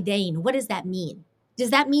 Birru walidain, what does that mean? Does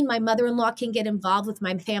that mean my mother-in-law can get involved with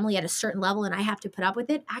my family at a certain level and I have to put up with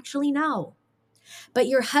it? Actually, no. But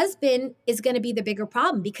your husband is going to be the bigger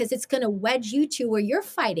problem because it's going to wedge you to where you're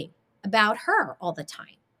fighting about her all the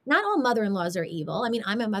time. Not all mother-in-laws are evil. I mean,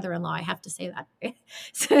 I'm a mother-in-law. I have to say that.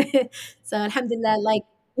 so alhamdulillah, like,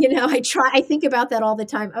 I think about that all the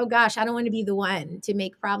time. Oh gosh, I don't want to be the one to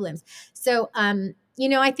make problems. So,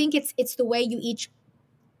 I think it's the way you each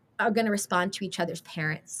are going to respond to each other's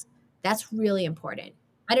parents. That's really important.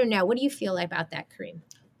 I don't know. What do you feel about that, Kareem?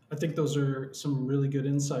 I think those are some really good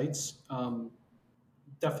insights.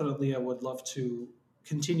 Definitely, I would love to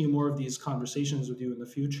continue more of these conversations with you in the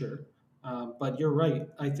future. But you're right.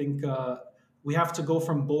 I think we have to go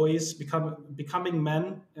from boys becoming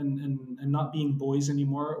men and not being boys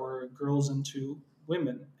anymore, or girls into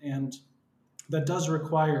women. And that does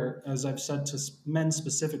require, as I've said to men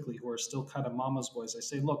specifically who are still kind of mama's boys, I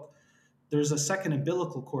say, look, there's a second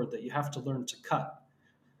umbilical cord that you have to learn to cut,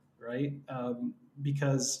 right?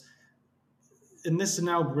 Because and this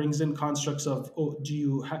now brings in constructs of,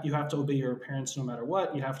 you have to obey your parents no matter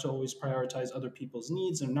what, you have to always prioritize other people's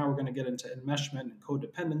needs, and now we're going to get into enmeshment and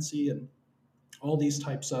codependency and all these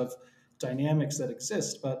types of dynamics that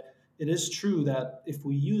exist. But it is true that if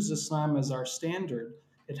we use Islam as our standard,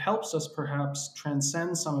 it helps us perhaps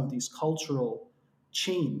transcend some of these cultural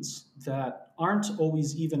chains that aren't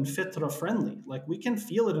always even fitra friendly. Like, we can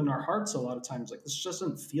feel it in our hearts a lot of times, like, this just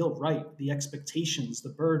doesn't feel right, the expectations, the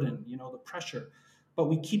burden, the pressure, but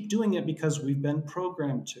we keep doing it because we've been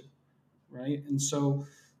programmed to, right? And so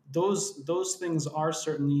those things are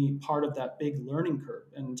certainly part of that big learning curve.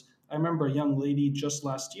 And I remember a young lady just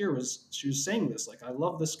last year she was saying this, like, I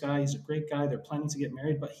love this guy, he's a great guy, they're planning to get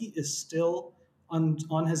married, but he is still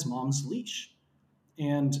on his mom's leash.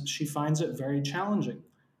 And she finds it very challenging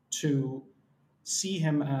to see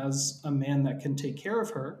him as a man that can take care of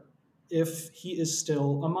her if he is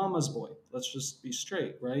still a mama's boy. Let's just be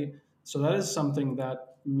straight, right? So that is something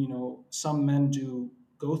that some men do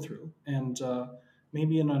go through, and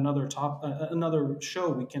maybe in another show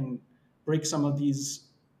we can break some of these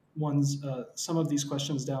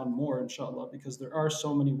questions down more, inshallah, because there are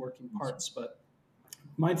so many working parts. But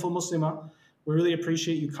Mindful Muslima, we really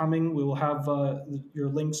appreciate you coming. We will have your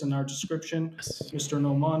links in our description. Yes. Mr.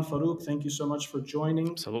 Noman Farouk, thank you so much for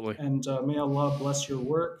joining. Absolutely. And may Allah bless your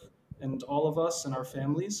work and all of us and our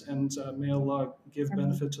families. And may Allah give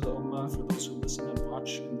benefit to the Ummah for those who listen and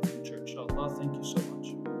watch in the future, inshallah. Thank you so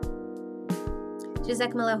much.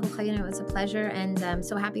 Jazakumullahu khairan. It was a pleasure. And I'm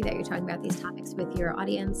so happy that you're talking about these topics with your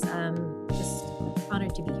audience. Just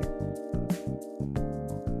honored to be here.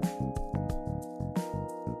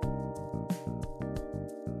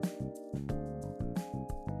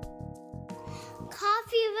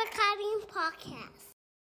 Coffee Recording Podcast.